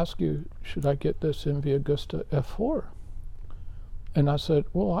wanted to ask you, should I get this MV Agusta F4?" And I said,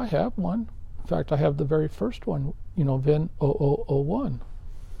 "Well, I have one. In fact, I have the very first one, VIN 0001.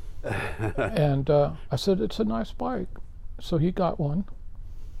 And I said, "It's a nice bike." So he got one,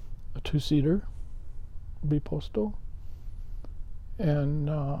 a two-seater, Biposto, and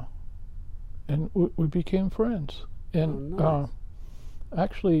we became friends. And Oh, nice.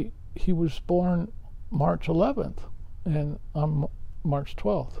 actually, he was born March 11th, and I'm March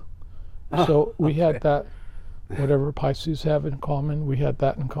 12th. So we had that, whatever Pisces have in common, we had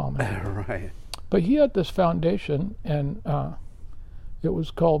that in common. Right. But he had this foundation, and it was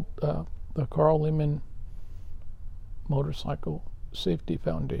called the Carl Lehman Motorcycle Safety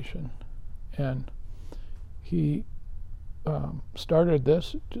Foundation. And he started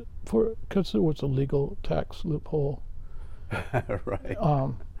this because there was a legal tax loophole. Right.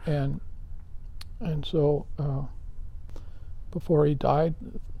 And so before he died,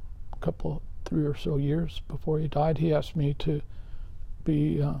 3 or so years before he died, he asked me to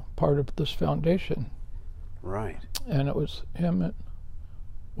be part of this foundation. Right. And it was him and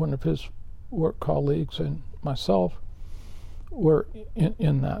one of his work colleagues and myself were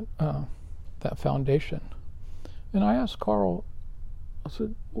in that foundation. And I asked Carl, I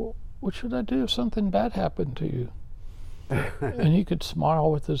said, "Well, what should I do if something bad happened to you?" And he could smile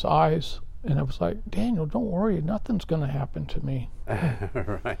with his eyes, and I was like, "Daniel, don't worry, nothing's going to happen to me."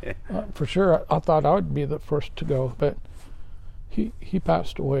 Right. For sure, I thought I would be the first to go, but he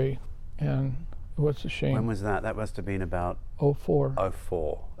passed away, and it was a shame. When was that? That must have been about 04.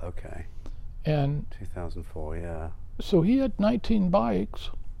 04. Okay. And 2004, yeah. so he had 19 bikes,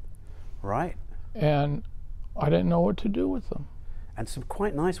 Right. and I didn't know what to do with them. And some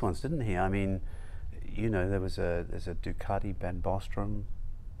quite nice ones, didn't he? I mean, there's a Ducati Ben Bostrom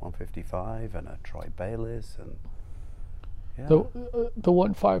 155 and a Troy Bayliss, and yeah. The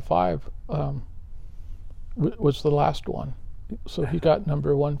 155 was the last one, so he got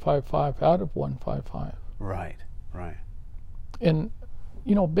number 155 out of 155. Right, right. And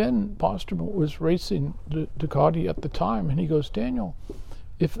Ben Bostrom was racing Ducati at the time, and he goes, "Daniel,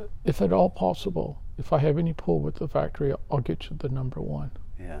 if at all possible, if I have any pull with the factory, I'll get you the number one."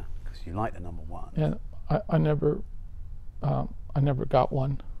 Yeah, because you like the number one. And I never got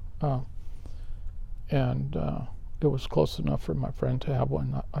one, and it was close enough for my friend to have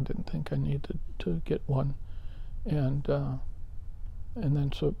one. I didn't think I needed to get one, and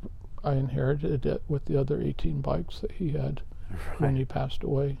then so I inherited it with the other 18 bikes that he had when he passed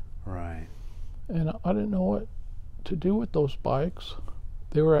away. Right. And I didn't know what to do with those bikes.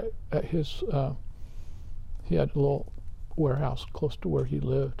 They were at his, he had a little warehouse close to where he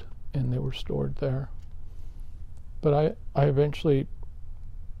lived, and they were stored there. But I eventually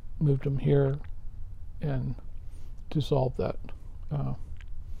moved them here and dissolved that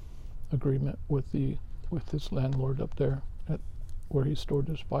agreement with his landlord up there at where he stored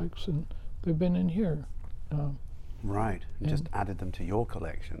his bikes, and they've been in here. Right. And just added them to your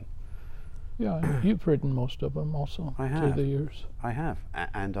collection. Yeah, and you've ridden most of them also I have. through the years. I have,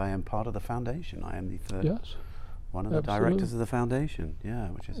 and I am part of the foundation. I am the third, Yes. one of the directors of the foundation. Yeah,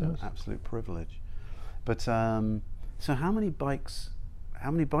 which is an Yes. absolute privilege. But so how many bikes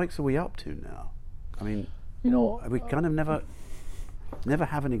are we up to now? I mean, You know, we kind of never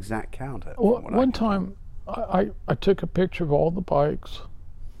have an exact count. one time I took a picture of all the bikes,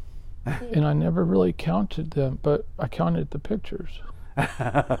 and I never really counted them, but I counted the pictures.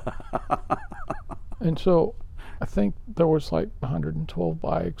 And so I think there was like 112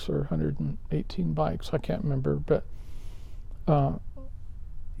 bikes or 118 bikes. I can't remember, but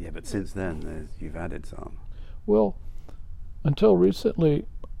Yeah, but since then you've added some. well, until recently,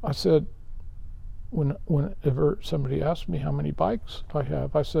 I said, whenever somebody asked me how many bikes I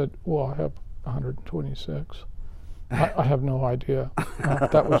have, I said, well, I have 126. I have no idea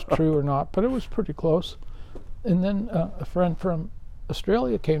if that was true or not, but it was pretty close. And then a friend from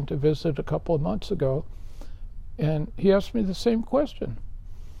Australia came to visit a couple of months ago, and he asked me the same question.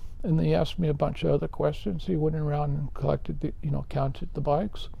 And he asked me a bunch of other questions. He went around and collected counted the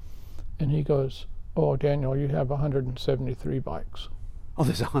bikes, and he goes, "Oh, Daniel, you have 173 bikes." Oh,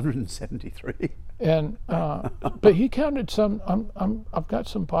 there's 173. And but he counted some. I've got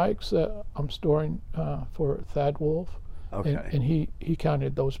some bikes that I'm storing for Thad Wolf. Okay. And he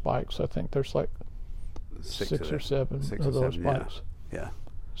counted those bikes. I think there's like six or seven of those bikes. Yeah.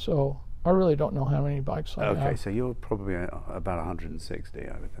 So I really don't know how many bikes I have. Okay, so you're probably about 160,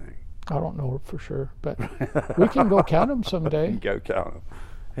 I would think. I don't know for sure, but we can go count them someday. Go count them.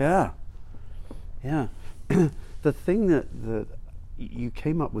 Yeah. Yeah. The thing that you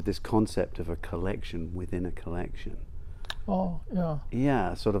came up with this concept of a collection within a collection. Oh, yeah.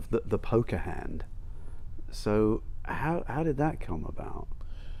 Yeah, sort of the poker hand. So how did that come about?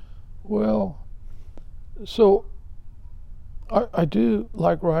 Well, so I do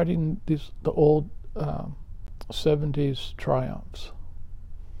like riding the old 70s Triumphs.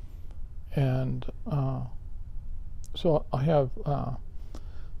 And so I have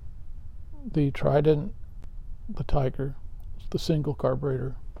the Trident, the Tiger, the single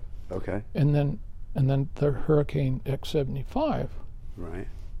carburetor. Okay. And then the Hurricane X75. Right.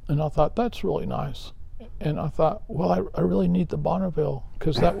 And I thought, that's really nice. And I thought, well, I really need the Bonneville,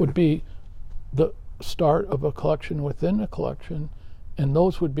 because that would be the start of a collection within a collection, and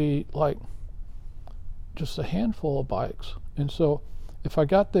those would be like just a handful of bikes. And so if I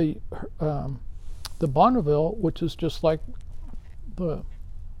got the Bonneville, which is just like the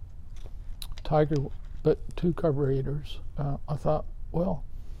Tiger but 2 carburetors, I thought, well,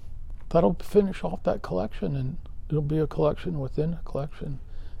 that'll finish off that collection, and it'll be a collection within a collection.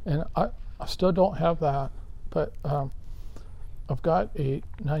 And I still don't have that, but I've got a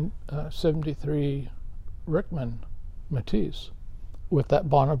 73 Rickman Matisse with that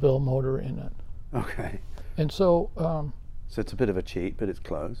Bonneville motor in it. Okay. And so So it's a bit of a cheat, but it's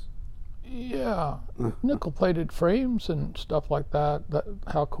close. yeah, nickel-plated frames and stuff like that.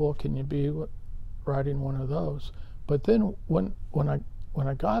 How cool can you be riding one of those? But then when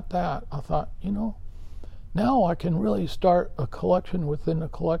I got that, I thought, now I can really start a collection within a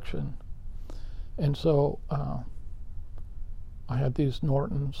collection. And so I had these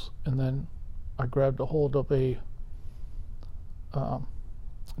Nortons, and then I grabbed a hold of a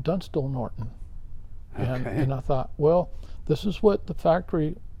Dunstall Norton. And I thought, well, this is what the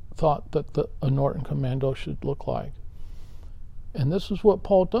factory thought that a Norton Commando should look like. And this is what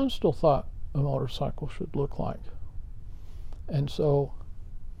Paul Dunstall thought a motorcycle should look like. And so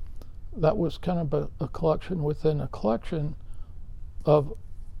that was kind of a collection within a collection of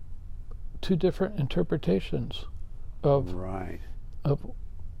 2 different interpretations of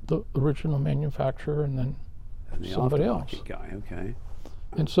the original manufacturer and then somebody else. Guy, okay.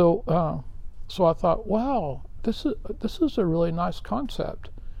 And so so I thought, wow, this is a really nice concept.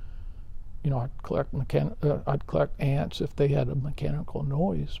 I'd collect ants if they had a mechanical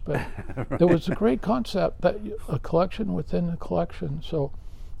noise, but Right. it was a great concept, that a collection within a collection. So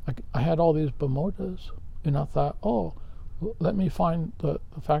I had all these Bimotas, and I thought, oh, let me find the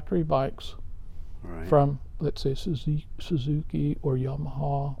factory bikes from, let's say, Suzuki or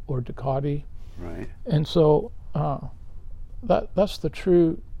Yamaha or Ducati. Right. And so that's the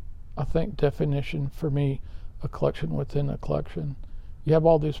true, I think, definition for me, a collection within a collection. You have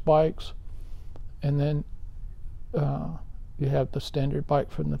all these bikes, and then you have the standard bike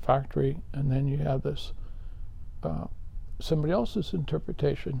from the factory, and then you have this somebody else's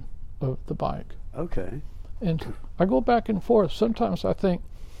interpretation of the bike. Okay. And I go back and forth. Sometimes I think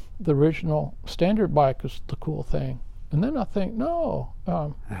the original standard bike is the cool thing, and then I think, no,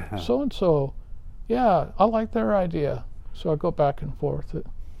 so and so, yeah, I like their idea. So I go back and forth.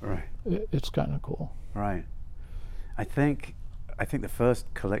 Right. It's kind of cool. Right. I think the first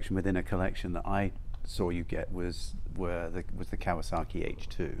collection within a collection that I saw you get was the Kawasaki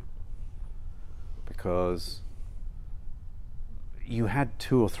H2, because you had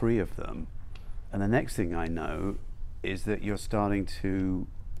 2 or 3 of them, and the next thing I know is that you're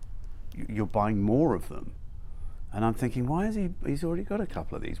buying more of them, and I'm thinking, why is he's already got a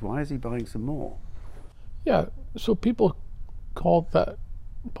couple of these? Why is he buying some more? Yeah, so people called that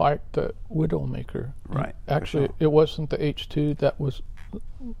bike the Widowmaker. Right. Actually, sure. it wasn't the H2 that was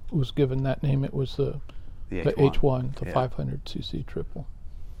given that name. It was the H1, the 500cc triple.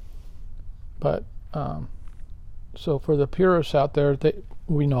 But so for the purists out there,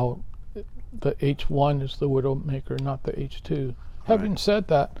 we know the H1 is the Widowmaker, not the H2. Right. Having said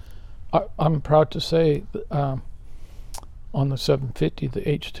that, I'm proud to say that, on the 750, the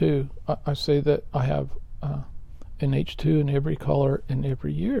H2, I say that I have an H2 in every color in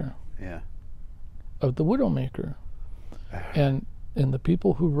every year. Yeah. Of the Widowmaker. And the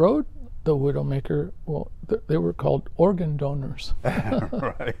people who rode the Widowmaker, well, they were called organ donors.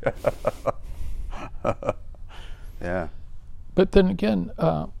 Right. Yeah. But then again,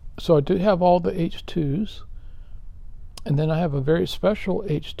 so I do have all the H2s, and then I have a very special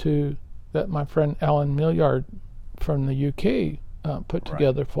H2 that my friend Alan Millyard from the UK put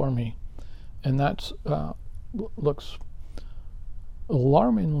together for me, and that's looks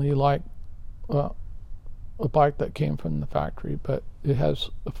alarmingly like a bike that came from the factory, but it has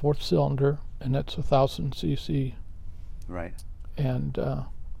a 4th cylinder, and it's 1,000cc. Right. And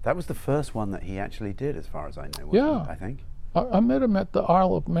that was the first one that he actually did, as far as I know. Yeah. I think. I met him at the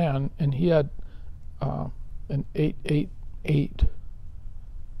Isle of Man, and he had an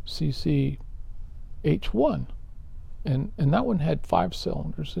 888cc H1, and that one had 5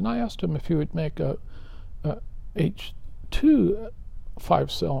 cylinders. And I asked him if he would make a H2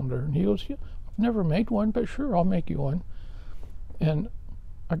 5-cylinder, and he goes, yeah, I've never made one, but sure, I'll make you one. And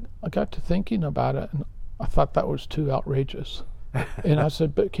I got to thinking about it, and I thought that was too outrageous. And I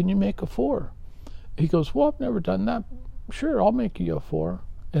said, but can you make a 4? He goes, well, I've never done that. Sure, I'll make you a 4.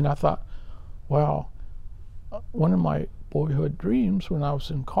 And I thought, wow, one of my boyhood dreams when I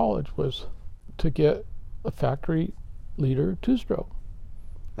was in college was to get a factory leader 2-stroke.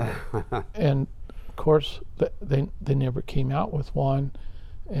 And of course, they never came out with one,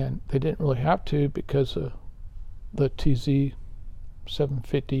 and they didn't really have to because of the TZ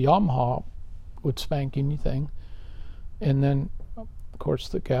 750 Yamaha would spank anything. And then, of course,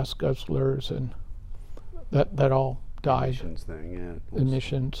 the gas guzzlers and that all died. Emissions thing, yeah.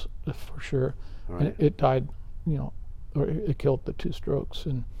 Emissions, for sure. Right. And it died, or it killed the 2-strokes.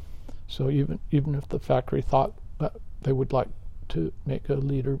 And so even if the factory thought that they would like to make a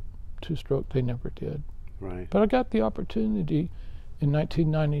leader 2-stroke, they never did. Right. But I got the opportunity in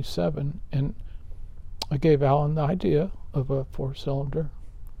 1997, and I gave Alan the idea of a 4-cylinder,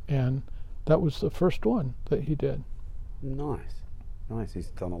 and that was the first one that he did. Nice. He's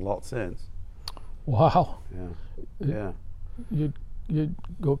done a lot since. Wow. Yeah. You'd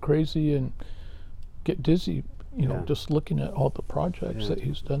go crazy and get dizzy, just looking at all the projects that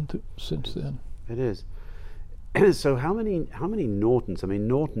he's done since then. It is. So how many Nortons? I mean,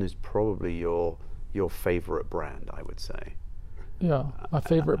 Norton is probably your favorite brand, I would say. Yeah, my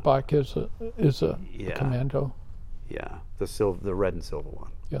favorite bike is a Commando. Yeah, the red and silver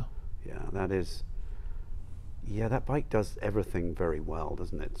one. Yeah. Yeah, that is. Yeah, that bike does everything very well,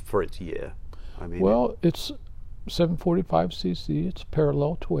 doesn't it? For its year. I mean. Well, it's 745cc. It's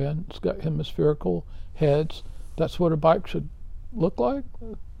parallel twin. It's got hemispherical heads. That's what a bike should look like.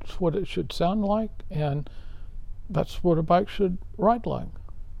 It's what it should sound like, and that's what a bike should ride like.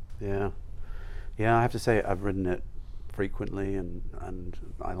 Yeah. Yeah, I have to say I've ridden it frequently, and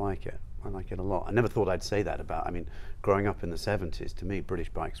I like it. I like it a lot. I never thought I'd say that about. I mean, growing up in the 70s, to me, British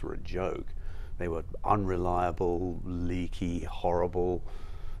bikes were a joke. They were unreliable, leaky, horrible,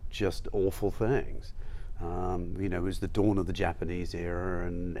 just awful things. It was the dawn of the Japanese era,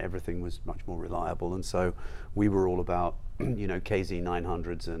 and everything was much more reliable. And so we were all about, KZ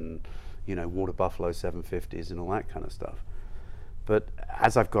 900s and, Water Buffalo 750s and all that kind of stuff. But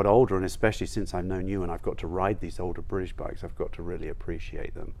as I've got older, and especially since I've known you and I've got to ride these older British bikes, I've got to really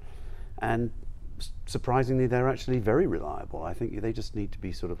appreciate them. And surprisingly, they're actually very reliable. I think they just need to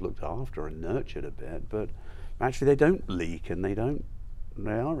be sort of looked after and nurtured a bit, but actually they don't leak, and they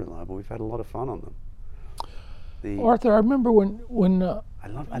are reliable. We've had a lot of fun on them. Arthur, I remember when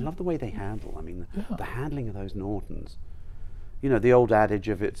I love the way they handle. I mean, the handling of those Nortons. The old adage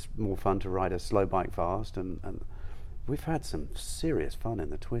of it's more fun to ride a slow bike fast, and we've had some serious fun in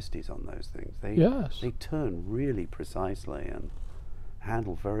the twisties on those things. They turn really precisely, and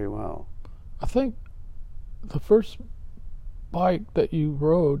handled very well. I think the first bike that you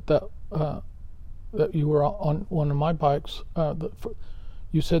rode, that you were on one of my bikes,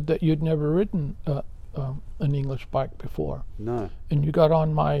 you said that you'd never ridden an English bike before. No. And you got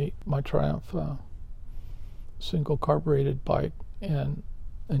on my Triumph single carbureted bike, and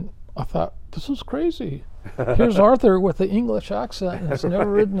I thought, this is crazy. Here's Arthur with the English accent and has never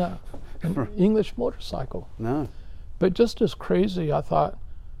ridden an English motorcycle. No. But just as crazy, I thought,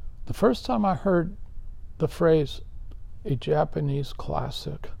 the first time I heard the phrase, a Japanese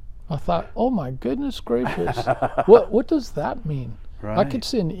classic, I thought, oh my goodness gracious, what does that mean? Right. I could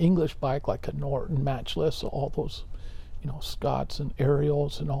see an English bike like a Norton Matchless, all those, Scotts and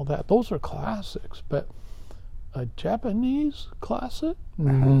Ariels and all that. Those are classics, but a Japanese classic?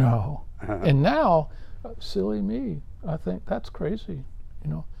 No. And now, silly me, I think that's crazy.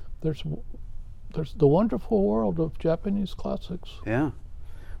 There's the wonderful world of Japanese classics. Yeah.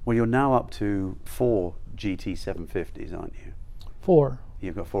 Well, you're now up to 4 GT 750s, aren't you? 4.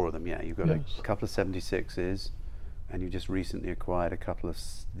 You've got 4 of them, yeah. You've got Yes. a couple of 76s, and you just recently acquired a couple of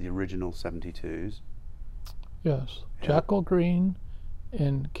the original 72s. Yes. Yeah. Jackal Green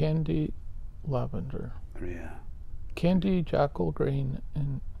and Candy Lavender. Yeah. Candy, Jackal Green,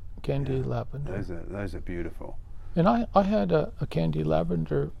 and Candy Yeah. Lavender. Those are beautiful. And I had a Candy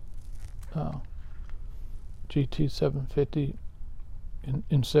Lavender GT 750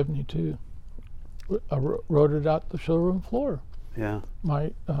 in 72. I rode it out the showroom floor. Yeah.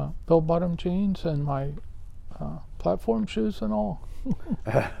 My bell-bottom jeans and my platform shoes and all.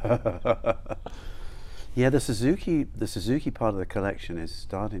 Yeah, the Suzuki part of the collection is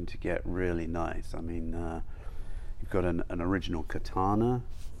starting to get really nice. I mean, you've got an original Katana,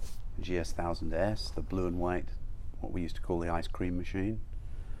 GS 1000S, the blue and white, what we used to call the ice cream machine.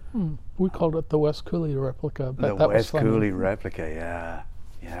 We called it the West Cooley replica. But The that West was funny. Cooley replica, yeah.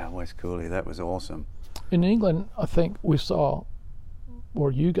 Yeah, West Cooley, that was awesome. In England, I think we saw,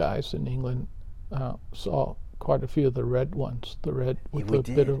 or you guys in England saw quite a few of the red ones, the red with Yeah, we the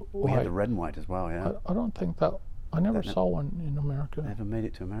did. bit of We white. had the red and white as well, yeah. I don't think I never saw one in America. Never made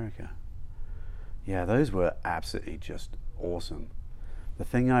it to America. Yeah, those were absolutely just awesome. The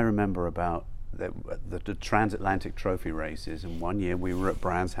thing I remember about the transatlantic trophy races, and one year we were at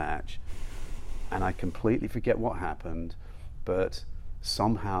Brands Hatch, and I completely forget what happened, but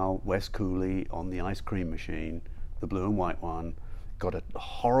somehow West Cooley on the ice cream machine, the blue and white one, got a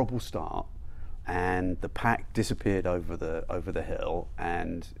horrible start, and the pack disappeared over the hill,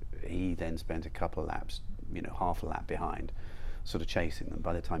 and he then spent a couple of laps, half a lap behind, sort of chasing them.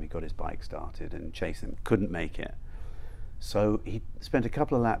 By the time he got his bike started and chased them, couldn't make it. So he spent a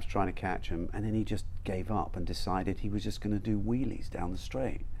couple of laps trying to catch him, and then he just gave up and decided he was just going to do wheelies down the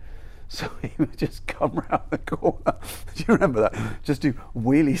straight. So he would just come round the corner. Do you remember that? Just do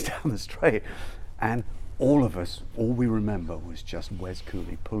wheelies down the straight. And all we remember was just Wes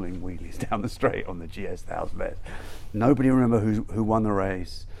Cooley pulling wheelies down the straight on the GS 1000S. Nobody remember who won the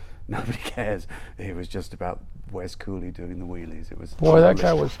race. Nobody cares. It was just about Wes Cooley doing the wheelies. It was Boy, that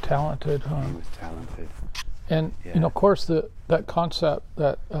guy was talented, huh? He was talented. And Yeah. of course, that concept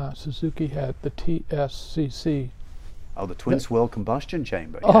that Suzuki had, the TSCC. Oh, the twin swirl combustion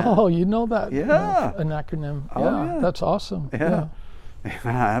chamber. Yeah. Oh, you know that? Yeah. An acronym. Oh, yeah. That's awesome. Yeah. Yeah,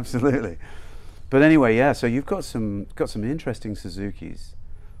 absolutely. But anyway, yeah. So you've got some interesting Suzukis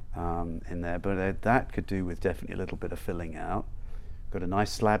in there, but that could do with definitely a little bit of filling out. Got a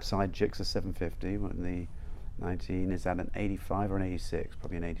nice slab side Gixxer 750. When the 19 is that an 85 or an 86?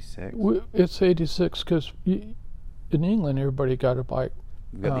 Probably an 86. It's 86 because in England everybody got a bike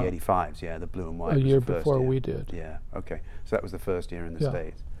We've got the 85s, yeah, the blue and white. a was year the first before year. we did. Yeah, okay. So that was the first year in the Yeah.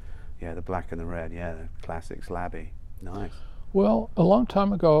 States. Yeah, the black and the red, yeah, the classic slabby. Nice. Well, a long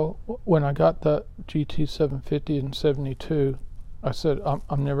time ago, when I got the GT 750 in 72, I said,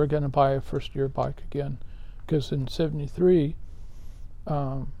 I'm never going to buy a first year bike again. Because in 73,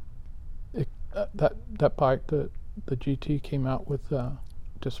 that bike, the GT came out with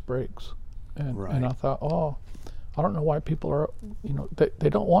disc brakes. And Right. I thought, I don't know why people are, they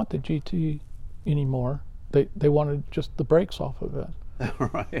don't want the GT anymore. They wanted just the brakes off of it.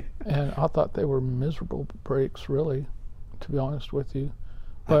 Right. And I thought they were miserable brakes, really, to be honest with you.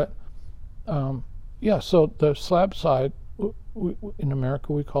 But yeah, so the slab side, in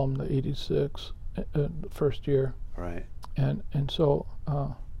America we call them the 86, the first year. Right. And so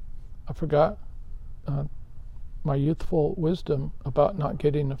I forgot my youthful wisdom about not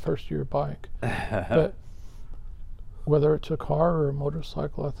getting a first year bike. But whether it's a car or a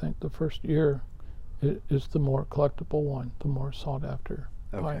motorcycle, I think the first year is the more collectible one, the more sought after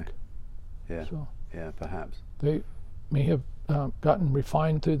Okay. bike. Yeah. So Yeah, perhaps. they may have gotten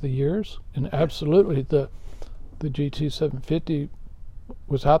refined through the years, and absolutely the GT 750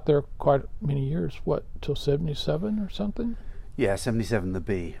 was out there quite many years. What, till 77 or something? Yeah, 77, the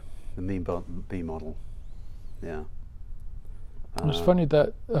B model. Yeah. It was funny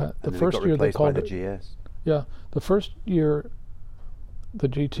that the first year they called it the GS. Yeah, the first year the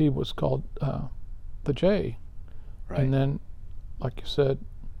GT was called the J, Right. and then, like you said,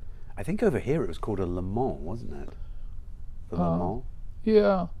 I think over here it was called a Le Mans, wasn't it? The Le Mans.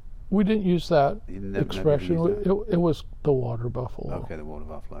 yeah, we didn't use that Never expression. used that. It was the Water Buffalo. Okay, the Water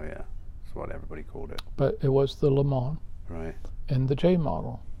Buffalo. Yeah, that's what everybody called it. But it was the Le Mans Right. and the J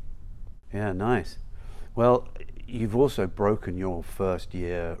model. Yeah, nice. Well, you've also broken your first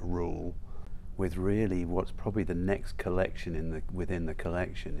year rule with really what's probably the next collection within the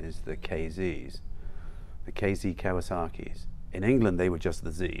collection is the KZs, the KZ Kawasaki's. In England, they were just the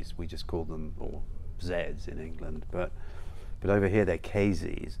Zs. We just called them, or Zs in England, but over here they're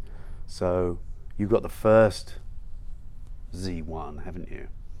KZs. So you've got the first Z1, haven't you?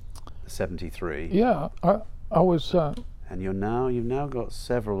 The 73. Yeah, I was. And you've now got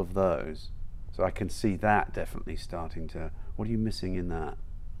several of those. So I can see that definitely starting to. What are you missing in that?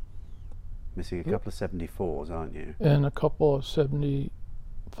 Missing a couple of 74s, aren't you? And a couple of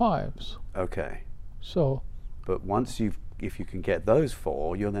 75s. Okay. So. But if you can get those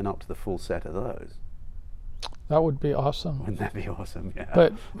 4, you're then up to the full set of those. That would be awesome. Wouldn't that be awesome? Yeah.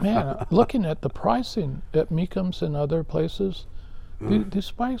 But man, looking at the pricing at Meekums and other places,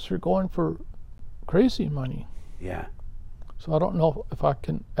 these bikes are going for crazy money. Yeah. So I don't know if I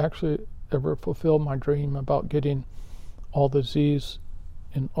can actually ever fulfill my dream about getting all the Z's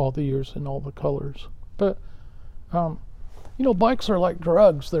in all the years and all the colors. But bikes are like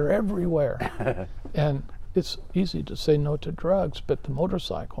drugs; they're everywhere, and it's easy to say no to drugs, but the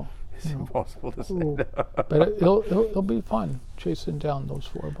motorcycle. It's impossible to say no. But it'll be fun chasing down those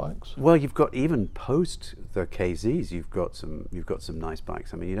 4 bikes. Well, you've got even post the KZs, you've got some nice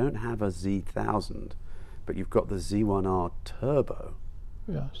bikes. I mean, you don't have a Z1000, but you've got the Z1R Turbo.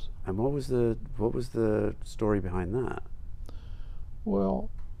 Yes. And what was the story behind that? Well,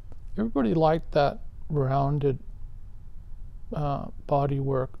 everybody liked that rounded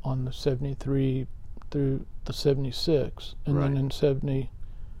bodywork on the 73 through the 76, and Right. then in 78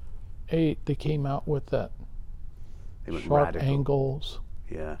 they came out with that They went sharp radical. angles,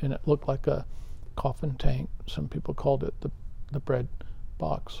 Yeah. and it looked like a coffin tank. Some people called it the bread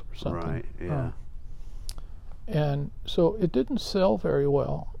box or something. Right. Yeah. And so it didn't sell very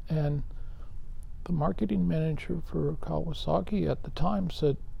well, and the marketing manager for Kawasaki at the time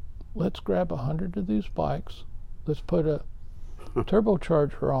said, let's grab 100 of these bikes, let's put a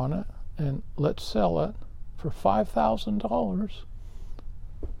turbocharger on it, and let's sell it for $5,000,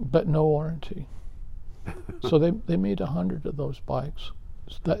 but no warranty. So they made 100 of those bikes,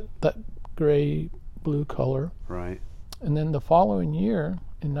 that gray blue color. Right. And then the following year,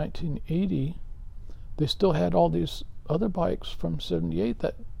 in 1980, they still had all these other bikes from 78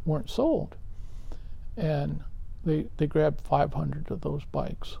 that weren't sold. And they grabbed 500 of those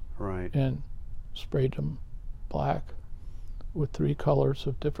bikes Right. and sprayed them black with 3 colors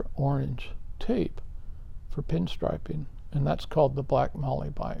of different orange tape for pinstriping. And that's called the Black Molly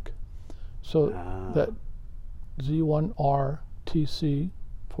bike. So that Z1R TC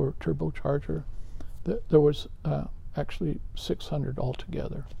for turbocharger, there was actually 600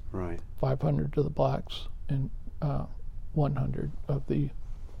 altogether. Right. 500 of the blacks and 100 of the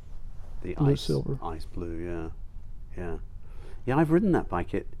blue silver. Ice blue, yeah. I've ridden that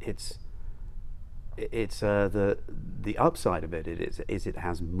bike. It's the upside of it is it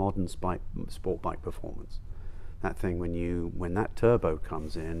has modern sport bike performance. That thing when that turbo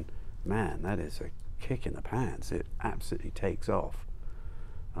comes in, man, that is a kick in the pants. It absolutely takes off.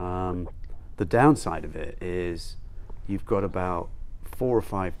 The downside of it is you've got about 4 or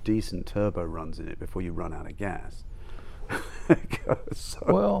 5 decent turbo runs in it before you run out of gas. So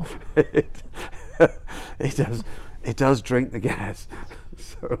Well, it does drink the gas.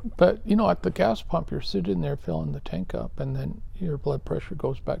 So but at the gas pump, you're sitting there filling the tank up, and then your blood pressure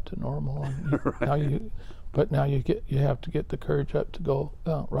goes back to normal. And now you have to get the courage up to go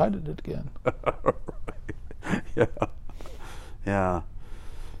ride it again. yeah.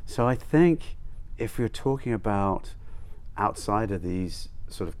 So I think if you're talking about outside of these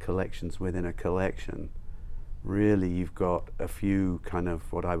sort of collections within a collection, really you've got a few kind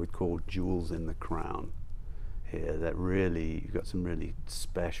of what I would call jewels in the crown here, that really you've got some really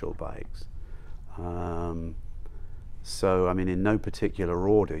special bikes. So I mean, in no particular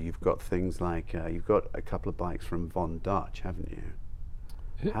order, you've got things like you've got a couple of bikes from Von Dutch, haven't you?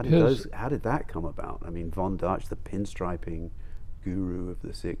 How did that come about? I mean, Von Dutch, the pinstriping guru of the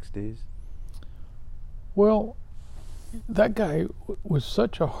 60s. Well, that guy was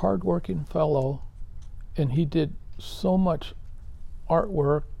such a hard-working fellow, and he did so much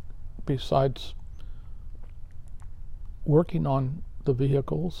artwork besides working on the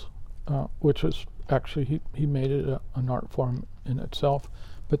vehicles, which is actually, he made it an art form in itself.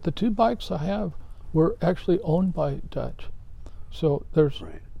 But the 2 bikes I have were actually owned by Dutch. So there's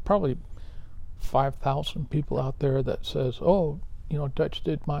probably 5,000 people out there that says, oh, Dutch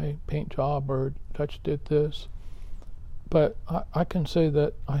did my paint job, or Dutch did this. But I can say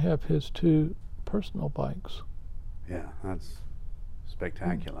that I have his 2 personal bikes. Yeah, that's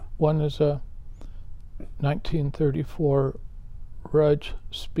spectacular. One is a 1934 Rudge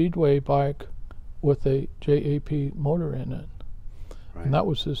Speedway bike with a JAP motor in it. Right. And that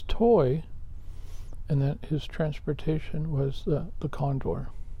was his toy, and then his transportation was the Condor.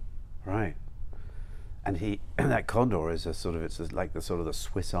 Right. And that Condor is like the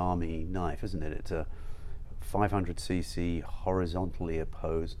Swiss Army knife, isn't it? It's a 500cc horizontally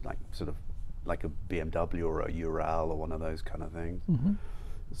opposed, like a BMW or a Ural or one of those kind of things. Mm-hmm.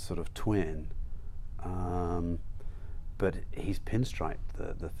 Sort of twin. But he's pinstriped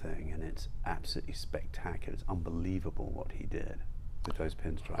the thing, and it's absolutely spectacular. It's unbelievable what he did with those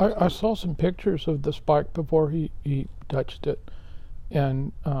pinstripes. I saw some pictures of this bike before he Dutched it,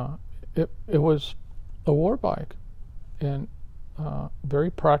 and it was a war bike, and very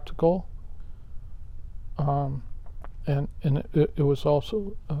practical, and it was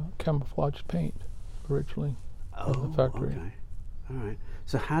also camouflage paint originally from the factory. Okay. All right.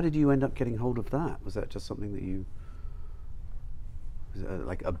 So how did you end up getting hold of that? Was that just something that was it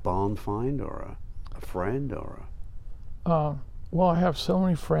like a barn find, or a friend, or well, I have so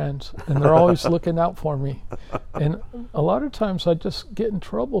many friends, and they're always looking out for me. And a lot of times I just get in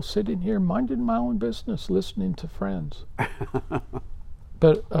trouble sitting here minding my own business, listening to friends.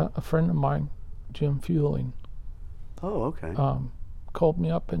 But a friend of mine, Jim Fueling, called me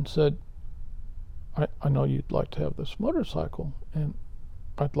up and said, I know you'd like to have this motorcycle, and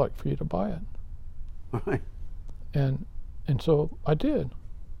I'd like for you to buy it. Right. And so I did.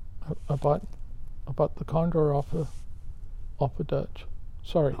 I bought the Condor off of Dutch.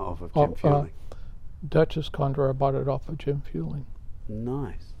 Sorry. Off of Jim Fueling. Dutch's Condor, I bought it off of Jim Fueling.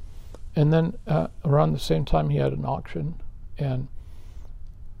 Nice. And then around the same time he had an auction, and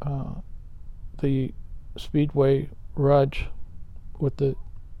the Speedway Rudge with the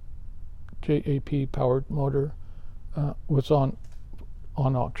JAP powered motor was on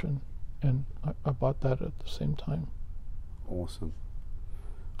auction, and I bought that at the same time. Awesome.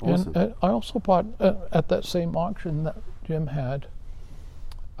 And I also bought at that same auction that Jim had.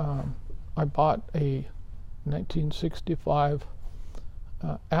 I bought a 1965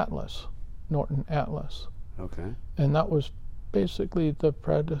 Atlas, Norton Atlas. Okay. And that was basically the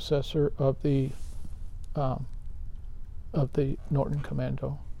predecessor of the Norton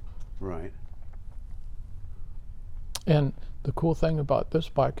Commando. Right. And the cool thing about this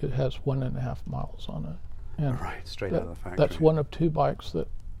bike, it has 1.5 miles on it. And right, straight out of the factory. That's one of 2 bikes that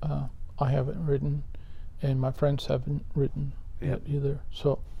I haven't ridden, and my friends haven't ridden yet either.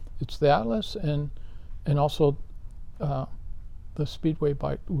 So it's the Atlas and also the Speedway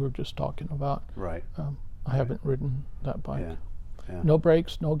bike we were just talking about. Right. I haven't ridden that bike. Yeah. No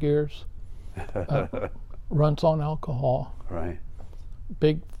brakes, no gears. Runs on alcohol. Right.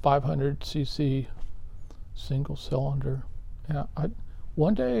 Big 500cc single cylinder. Yeah.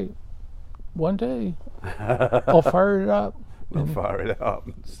 One day I'll fire it up. We'll fire it up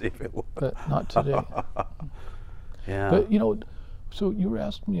and see if it works. But not today. Yeah. But so you were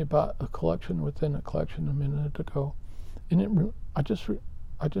asking me about a collection within a collection a minute ago, and I just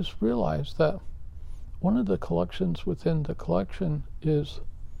realized that one of the collections within the collection is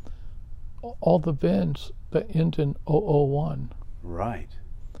all the VINs that end in 001. Right.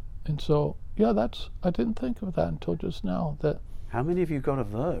 And so I didn't think of that until just now. That how many have you got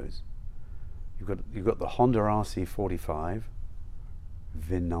of those? You've got the Honda RC45,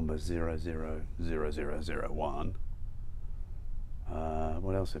 VIN number 000001.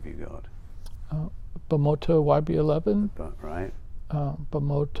 What else have you got? Bimota YB11. Right.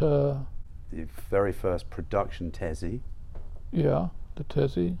 Bimota. The very first production Tezzy. Yeah, the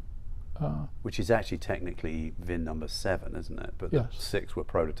Tezzy. Which is actually technically VIN number 7, isn't it? But the 6 were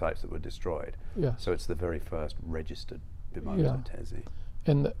prototypes that were destroyed. Yeah. So it's the very first registered Bimota Tezzy.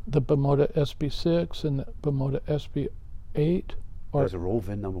 And the Bimota SB6 and the Bimota SB8. Those are all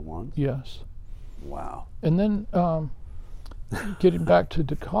VIN number 1s? Yes. Wow. And then getting back to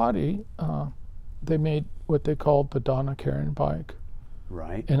Ducati, they made what they called the Donna Karan bike.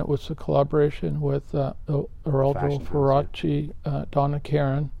 Right. And it was a collaboration with Geraldo Fashion house, Ferracci, Donna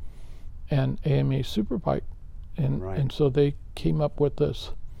Karan, and AMA Superbike. Right. And so they came up with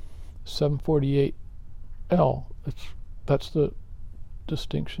this 748L. That's the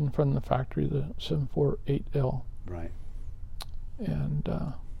distinction from the factory, the 748L. Right. And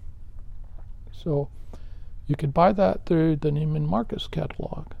so you could buy that through the Neiman Marcus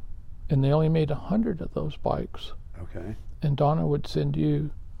catalog. And they only made 100 of those bikes. Okay. And Donna would send you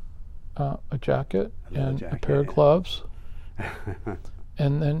a jacket and a pair of yeah. gloves.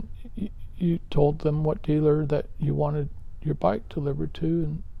 And then you told them what dealer that you wanted your bike delivered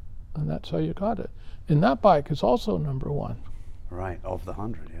to, and that's how you got it. And that bike is also number one. Right, of the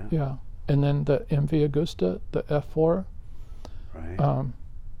 100, yeah. Yeah. And then the MV Agusta, the F4. Right.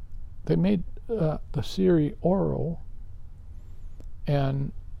 They made the Serie Oro,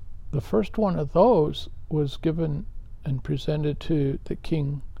 and the first one of those was given and presented to the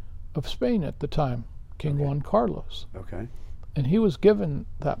King of Spain at the time, King Juan Carlos. Okay. And he was given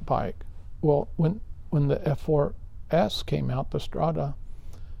that bike. Well, when the F4S came out, the Strada,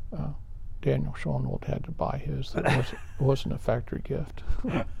 Daniel Schoenwald had to buy his. It wasn't a factory gift.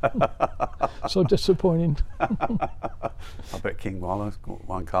 So disappointing. I bet King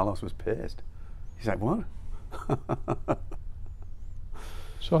Juan Carlos was pissed. He's like, what?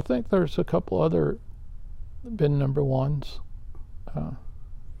 So I think there's a couple other bin number ones.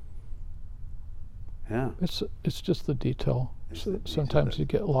 Yeah. It's just the detail. Sometimes you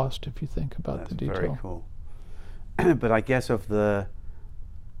get lost if you think about the detail. Very cool. But I guess of the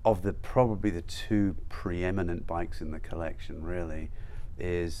probably the two preeminent bikes in the collection really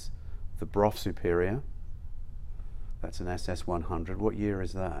is the Brough Superior. That's an SS100. What year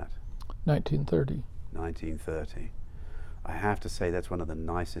is that? 1930. 1930. I have to say that's one of the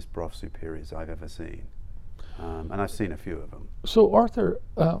nicest Brough Superiors I've ever seen. And I've seen a few of them. So Arthur,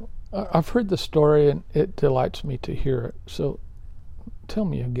 I've heard the story and it delights me to hear it. So tell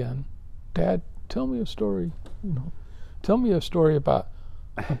me again. Dad, tell me a story. Tell me a story about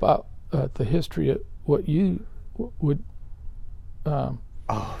the history of what you would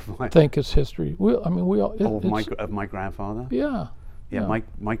think is history. We all. Of my grandfather? Yeah. Yeah.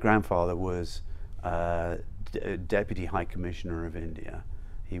 My grandfather was Deputy High Commissioner of India.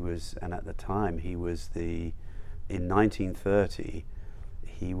 He was, and at the time he was in 1930,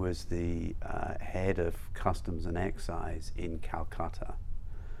 he was the head of Customs and Excise in Calcutta.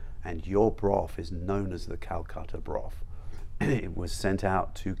 And your brough is known as the Calcutta brough. It was sent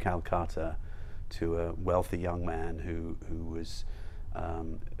out to Calcutta to a wealthy young man who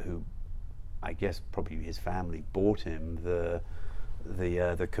I guess probably his family bought him the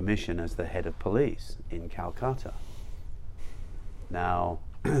commission as the head of police in Calcutta. Now,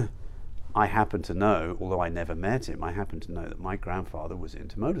 I happen to know, although I never met him, I happen to know that my grandfather was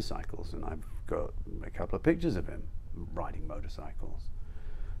into motorcycles, and I've got a couple of pictures of him riding motorcycles.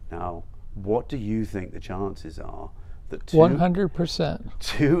 Now, what do you think the chances are that 100%.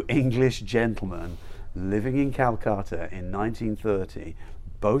 Two English gentlemen living in Calcutta in 1930,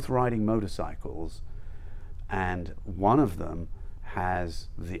 both riding motorcycles, and one of them has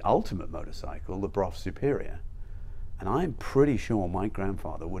the ultimate motorcycle, the Brough Superior. And I'm pretty sure my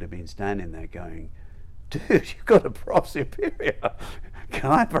grandfather would have been standing there going, dude, you've got a Brough Superior.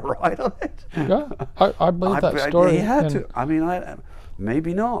 Can I have a ride on it? Yeah, I believe that story. He had to. I mean,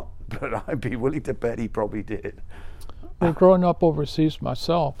 maybe not, but I'd be willing to bet he probably did. Well, growing up overseas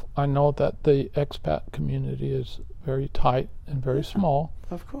myself, I know that the expat community is very tight and very small.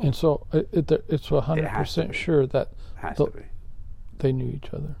 Of course. And so it's 100% sure that they knew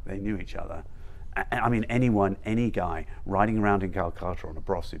each other. They knew each other. I mean, any guy riding around in Calcutta on a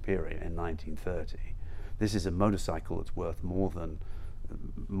Brough Superior in 1930, this is a motorcycle that's worth more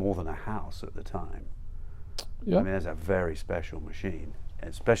than a house at the time. Yeah. I mean, that's a very special machine.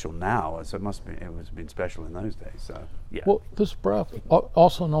 It's special now, so it must be. It was been special in those days. So yeah. Well, this Brough,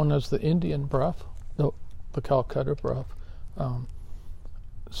 also known as the Indian Brough, the Calcutta Brough,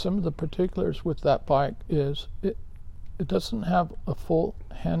 some of the particulars with that bike is it doesn't have a full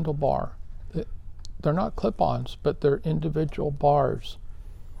handlebar. They're not clip-ons, but they're individual bars.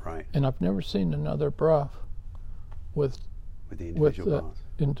 Right. And I've never seen another Brough with the individual bars.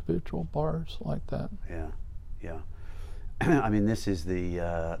 Individual bars like that. Yeah. I mean, this is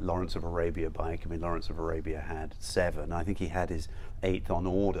the Lawrence of Arabia bike. I mean, Lawrence of Arabia had 7. I think he had his 8th on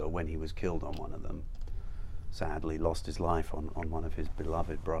order when he was killed on one of them. Sadly, lost his life on one of his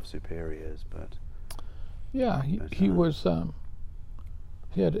beloved Brough Superiors. But yeah, he was.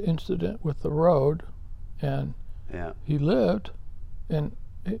 He had an incident with the road, and he lived, and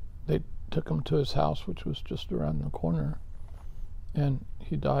they took him to his house, which was just around the corner, and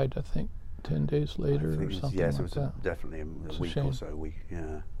he died, I think, 10 days later or something yes, like it was that. definitely a week or so.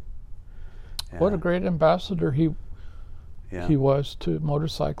 Yeah. What a great ambassador he Yeah. was to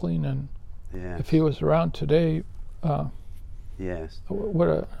motorcycling, and Yes. if he was around today, Yes. what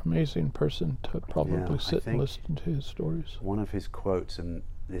an amazing person to probably Yeah, I sit and think listen to his stories. One of his quotes, and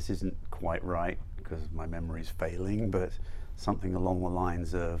this isn't quite right because my memory's failing, but something along the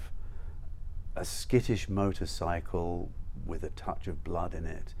lines of, a skittish motorcycle with a touch of blood in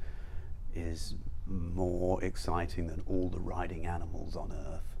it is more exciting than all the riding animals on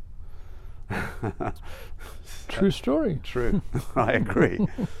earth. True story. True. I agree.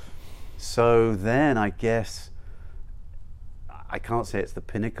 So then I guess, I can't say it's the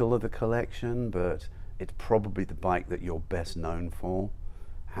pinnacle of the collection, but it's probably the bike that you're best known for.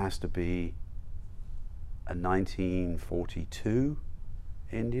 Has to be a 1942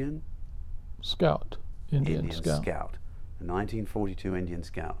 Indian Scout. Indian Scout. A 1942 Indian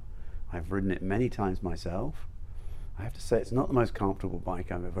Scout. I've ridden it many times myself. I have to say it's not the most comfortable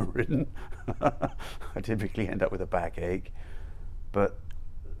bike I've ever ridden. I typically end up with a backache. But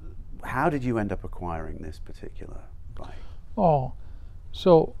how did you end up acquiring this particular bike? Oh,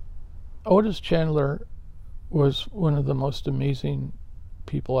 so Otis Chandler was one of the most amazing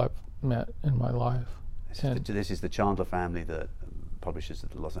people I've met in my life. This is the Chandler family that publishes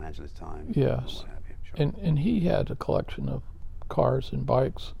at the Los Angeles Times. Yes. Sure. And he had a collection of cars and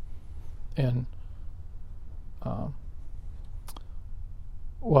bikes and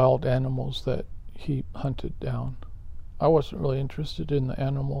wild animals that he hunted down. I wasn't really interested in the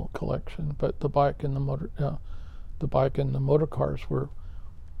animal collection, but the bike and the motor cars were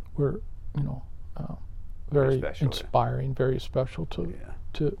very special, inspiring, very special to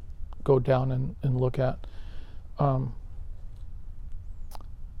go down and look at.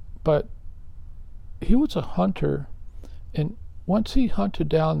 But he was a hunter, and once he hunted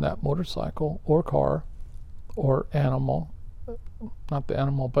down that motorcycle or car or animal, not the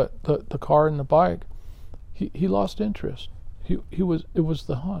animal, but the car and the bike, he lost interest. It was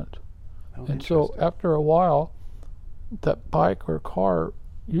the hunt. Oh, and so after a while, that bike or car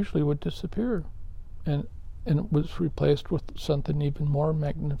usually would disappear, and it was replaced with something even more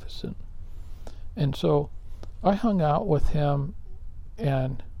magnificent. And so I hung out with him,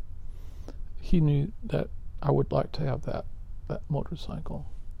 and he knew that I would like to have that motorcycle.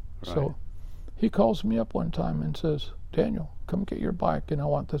 Right. So he calls me up one time and says, "Daniel, come get your bike, and I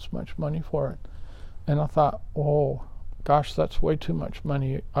want this much money for it." And I thought, oh gosh, that's way too much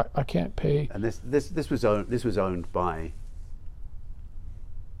money. I can't pay. And this was owned by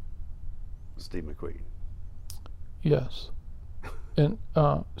Steve McQueen. Yes. And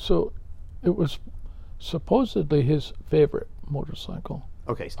so it was supposedly his favorite motorcycle.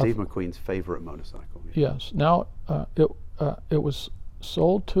 Okay, Steve McQueen's favorite motorcycle. Yes. Now it was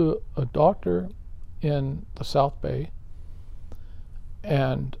sold to a doctor in the South Bay,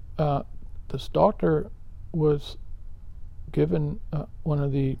 and this doctor was given one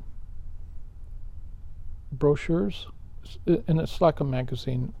of the brochures, and it's like a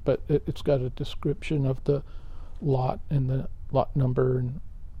magazine, but it's got a description of the lot and the lot number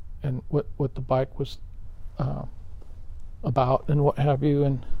and what the bike was about and what have you.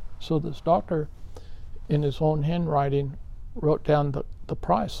 And so this doctor, in his own handwriting, wrote down the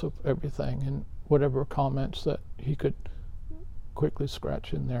price of everything and whatever comments that he could quickly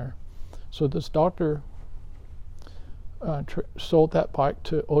scratch in there. So this doctor sold that bike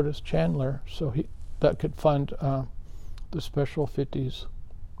to Otis Chandler, so that could fund the Special 50s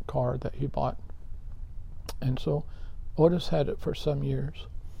car that he bought. And so Otis had it for some years,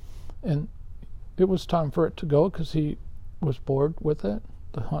 and it was time for it to go because he was bored with it.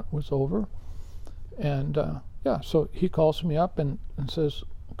 The hunt was over, and so he calls me up and says,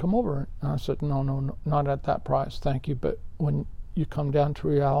 "Come over." And I said, no, not at that price, thank you, but when you come down to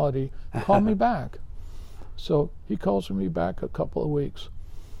reality, call me back. So he calls me back a couple of weeks,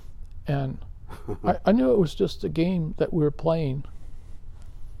 and I knew it was just a game that we were playing.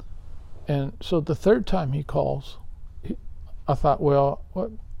 And so the third time he calls, I thought, well,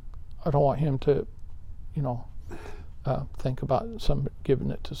 I don't want him to, think about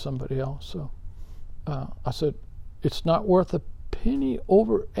giving it to somebody else. So I said, "It's not worth a penny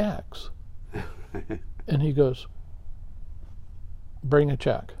over X." And he goes, "Bring a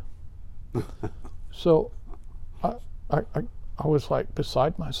check." So I was like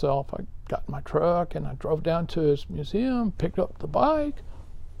beside myself. I got in my truck and I drove down to his museum, picked up the bike.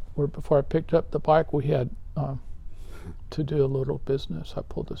 Or before I picked up the bike, we had to do a little business. I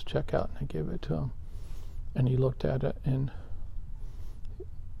pulled this check out and I gave it to him, and he looked at it, and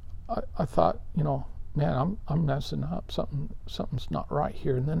I thought, man, I'm messing up. Something's not right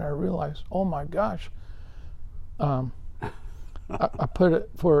here. And then I realized, oh my gosh, I put it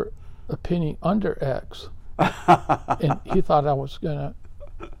for a penny under X, and he thought I was gonna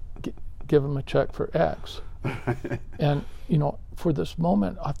give him a check for X. And for this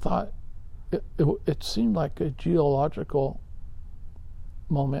moment, I thought it seemed like a geological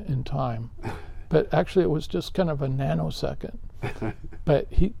moment in time, but actually it was just kind of a nanosecond. But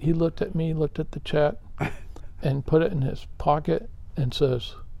he looked at me, looked at the check, and put it in his pocket and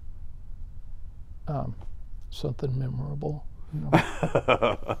says, something memorable.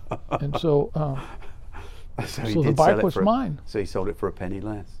 And so so the bike was mine. So he sold it for a penny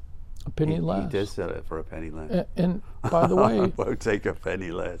less. A penny less. He did sell it for a penny less. And by the way, I won't take a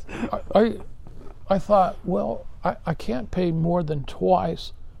penny less. I thought, well, I can't pay more than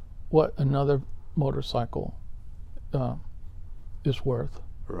twice what another motorcycle is worth.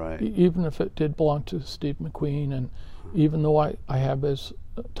 Right. Even if it did belong to Steve McQueen, and even though I have his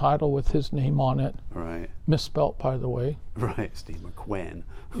title with his name on it. Right. Misspelt, by the way. Right, Steve McQueen.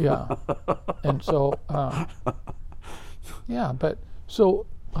 Yeah. And so, yeah, but so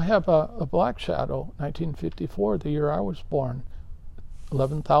I have a Black Shadow, 1954, the year I was born.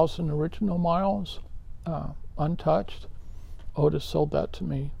 11,000 original miles, untouched. Otis sold that to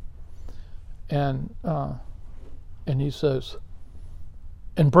me. And he says,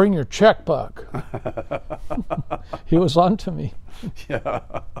 and bring your checkbook. He was on to me. Yeah.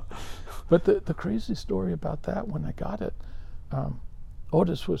 But the crazy story about that, when I got it,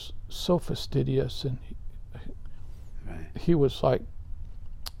 Otis was so fastidious, and he was like,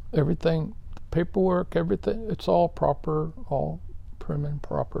 everything, paperwork, everything, it's all proper, all prim and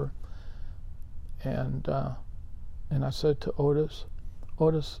proper. And I said to Otis,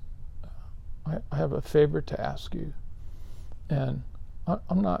 I have a favor to ask you. And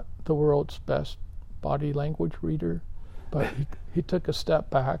I'm not the world's best body language reader, but he took a step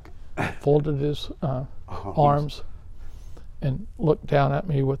back, folded his arms, and looked down at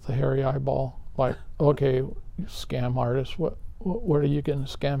me with the hairy eyeball, like, okay, you scam artist, what are you going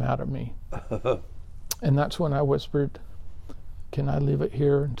to scam out of me? And that's when I whispered, can I leave it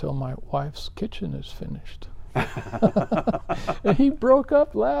here until my wife's kitchen is finished? And he broke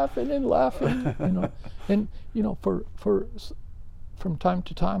up laughing, and from time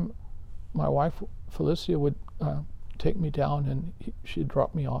to time, my wife Felicia would take me down, and she'd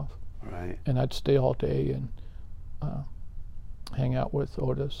drop me off. Right. And I'd stay all day and hang out with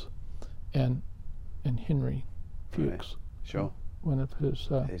Otis and Henry Fuchs. Right. Sure. One of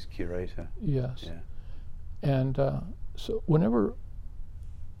his curator. Yes. Yeah. And so whenever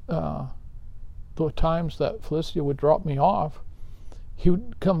the times that Felicia would drop me off, he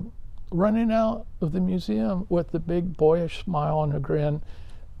would come running out of the museum with a big boyish smile and a grin,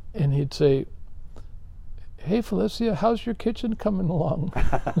 and he'd say, hey Felicia, how's your kitchen coming along?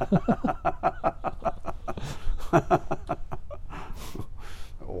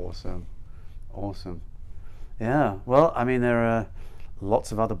 Awesome. Yeah, well, I mean, there are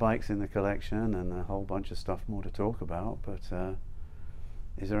lots of other bikes in the collection and a whole bunch of stuff more to talk about, but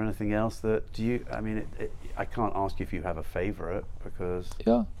is there anything else that I can't ask you if you have a favorite, because...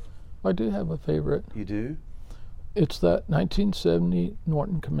 Yeah, I do have a favorite. You do? It's that 1970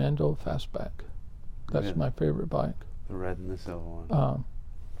 Norton Commando Fastback. That's my favorite bike. The red and the silver one.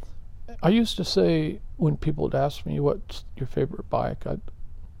 I used to say, when people would ask me what's your favorite bike,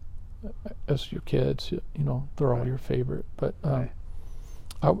 as your kids, they're all your favorite. But I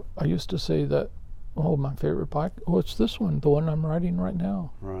used to say that, my favorite bike, it's this one, the one I'm riding right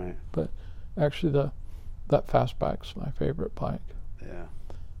now. Right. But actually, that Fastback's my favorite bike. Yeah.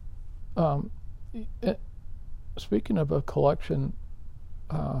 Speaking of a collection,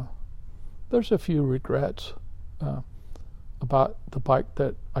 there's a few regrets about the bike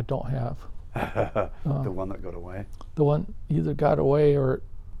that I don't have. The one that got away? The one either got away or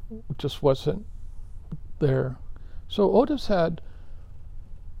just wasn't there. So Otis had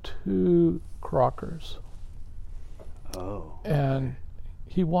 2 Crockers. Oh. And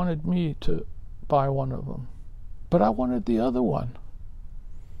he wanted me to buy one of them, but I wanted the other one.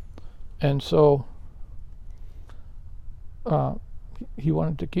 And so he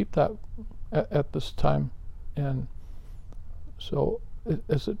wanted to keep that at this time. And so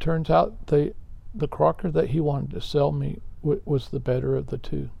as it turns out, the Crocker that he wanted to sell me was the better of the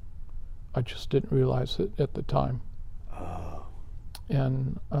 2. I just didn't realize it at the time. Oh.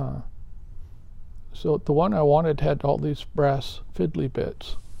 And so the one I wanted had all these brass fiddly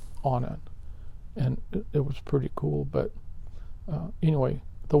bits on it, and it was pretty cool. But anyway,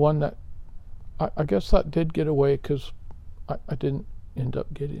 the one that I guess that did get away because I didn't end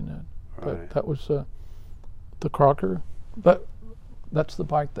up getting it. Right. But that was the Crocker, that's the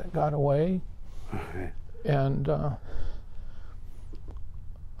bike that got away. Okay. And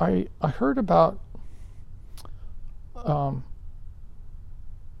I heard about a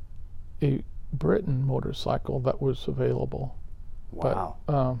Britain motorcycle that was available. Wow.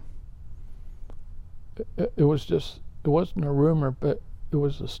 But it wasn't a rumor, but it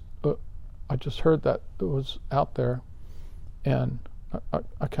was I just heard that it was out there, and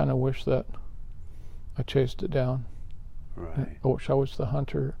I kind of wish that I chased it down. Right. I wish I was the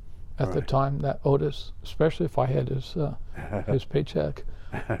hunter at the Right. time that Otis, especially if I had his paycheck,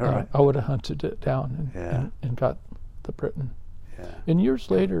 Right. I would have hunted it down Yeah. and got the Britain. Yeah. And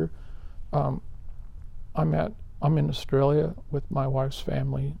years later, I'm in Australia with my wife's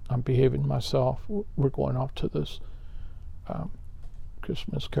family. I'm behaving myself. We're going off to this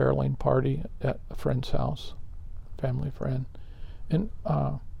Christmas caroling party at a friend's house, family friend, and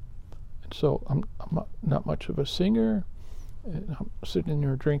so I'm not much of a singer. And I'm sitting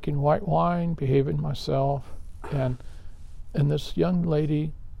there drinking white wine, behaving myself, and this young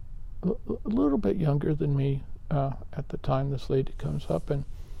lady, a little bit younger than me at the time, this lady comes up, and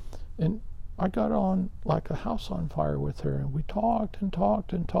I got on like a house on fire with her, and we talked and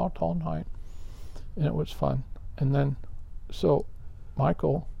talked and talked all night, and it was fun. And then, so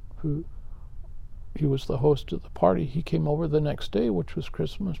Michael, he was the host of the party, he came over the next day, which was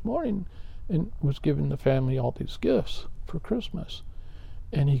Christmas morning, and was giving the family all these gifts for Christmas.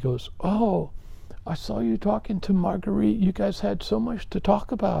 And he goes, "Oh, I saw you talking to Marguerite. You guys had so much to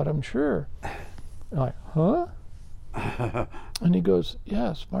talk about, I'm sure." And I'm like, "Huh?" And he goes,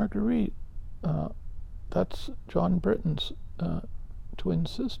 "Yes, Marguerite. That's John Britton's twin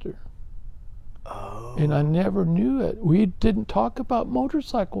sister." Oh. And I never knew it. We didn't talk about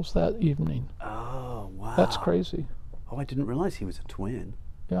motorcycles that evening. Oh, wow. That's crazy. Oh, I didn't realize he was a twin.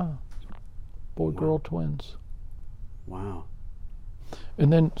 Yeah. Boy-girl twins. Wow.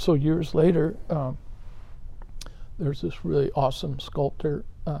 And then, so years later, there's this really awesome sculptor,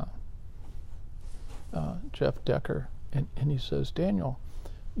 Jeff Decker, and he says, "Daniel,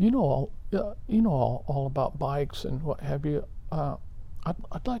 you know all about bikes and what have you.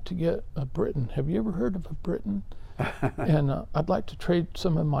 I'd like to get a Britain. Have you ever heard of a Britain? And I'd like to trade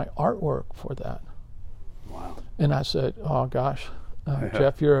some of my artwork for that." Wow. And I said, "Oh gosh,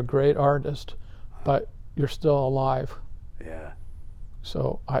 Jeff, you're a great artist, but you're still alive. Yeah.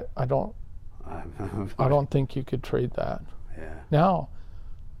 So I don't think you could trade that." Yeah.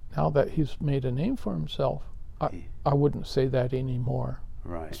 Now that he's made a name for himself, I wouldn't say that anymore,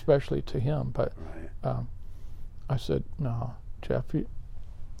 Right. especially to him. But Right. I said, "No, Jeff,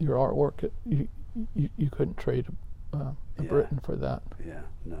 your artwork, you couldn't trade a Yeah. Britain for that." Yeah.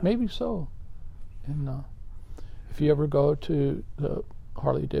 No. Maybe so. And if you ever go to the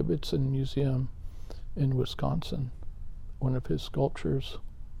Harley Davidson Museum in Wisconsin, one of his sculptures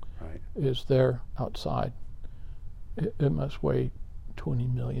Right. is there outside. It must weigh 20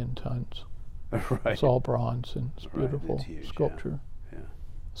 million tons. Right. It's all bronze, and it's Right, beautiful it's huge, yeah. sculpture. Yeah.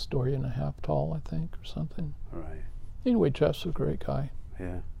 Story and a half tall, I think, or something. Right. Anyway, Jeff's a great guy,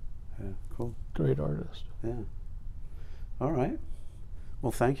 Yeah. Yeah. Cool. great artist. Yeah. All right.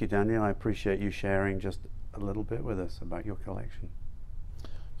 Well, thank you, Daniel. I appreciate you sharing just a little bit with us about your collection.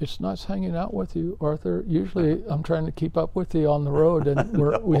 It's nice hanging out with you, Arthur. Usually, I'm trying to keep up with you on the road, and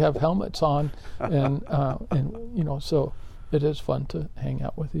we have helmets on, and so it is fun to hang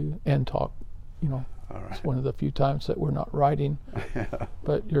out with you and talk. All right. It's one of the few times that we're not riding, Yeah.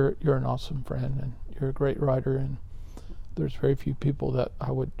 but you're an awesome friend, and you're a great rider, and there's very few people that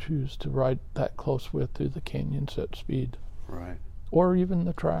I would choose to ride that close with through the canyons at speed, Right. or even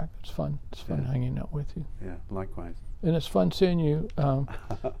the track. It's fun. It's fun Yeah. hanging out with you, Yeah. Likewise. and it's fun seeing you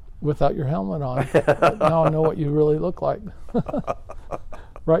without your helmet on. Now I know what you really look like.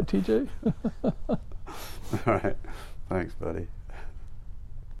 Right, TJ? All right. Thanks, buddy.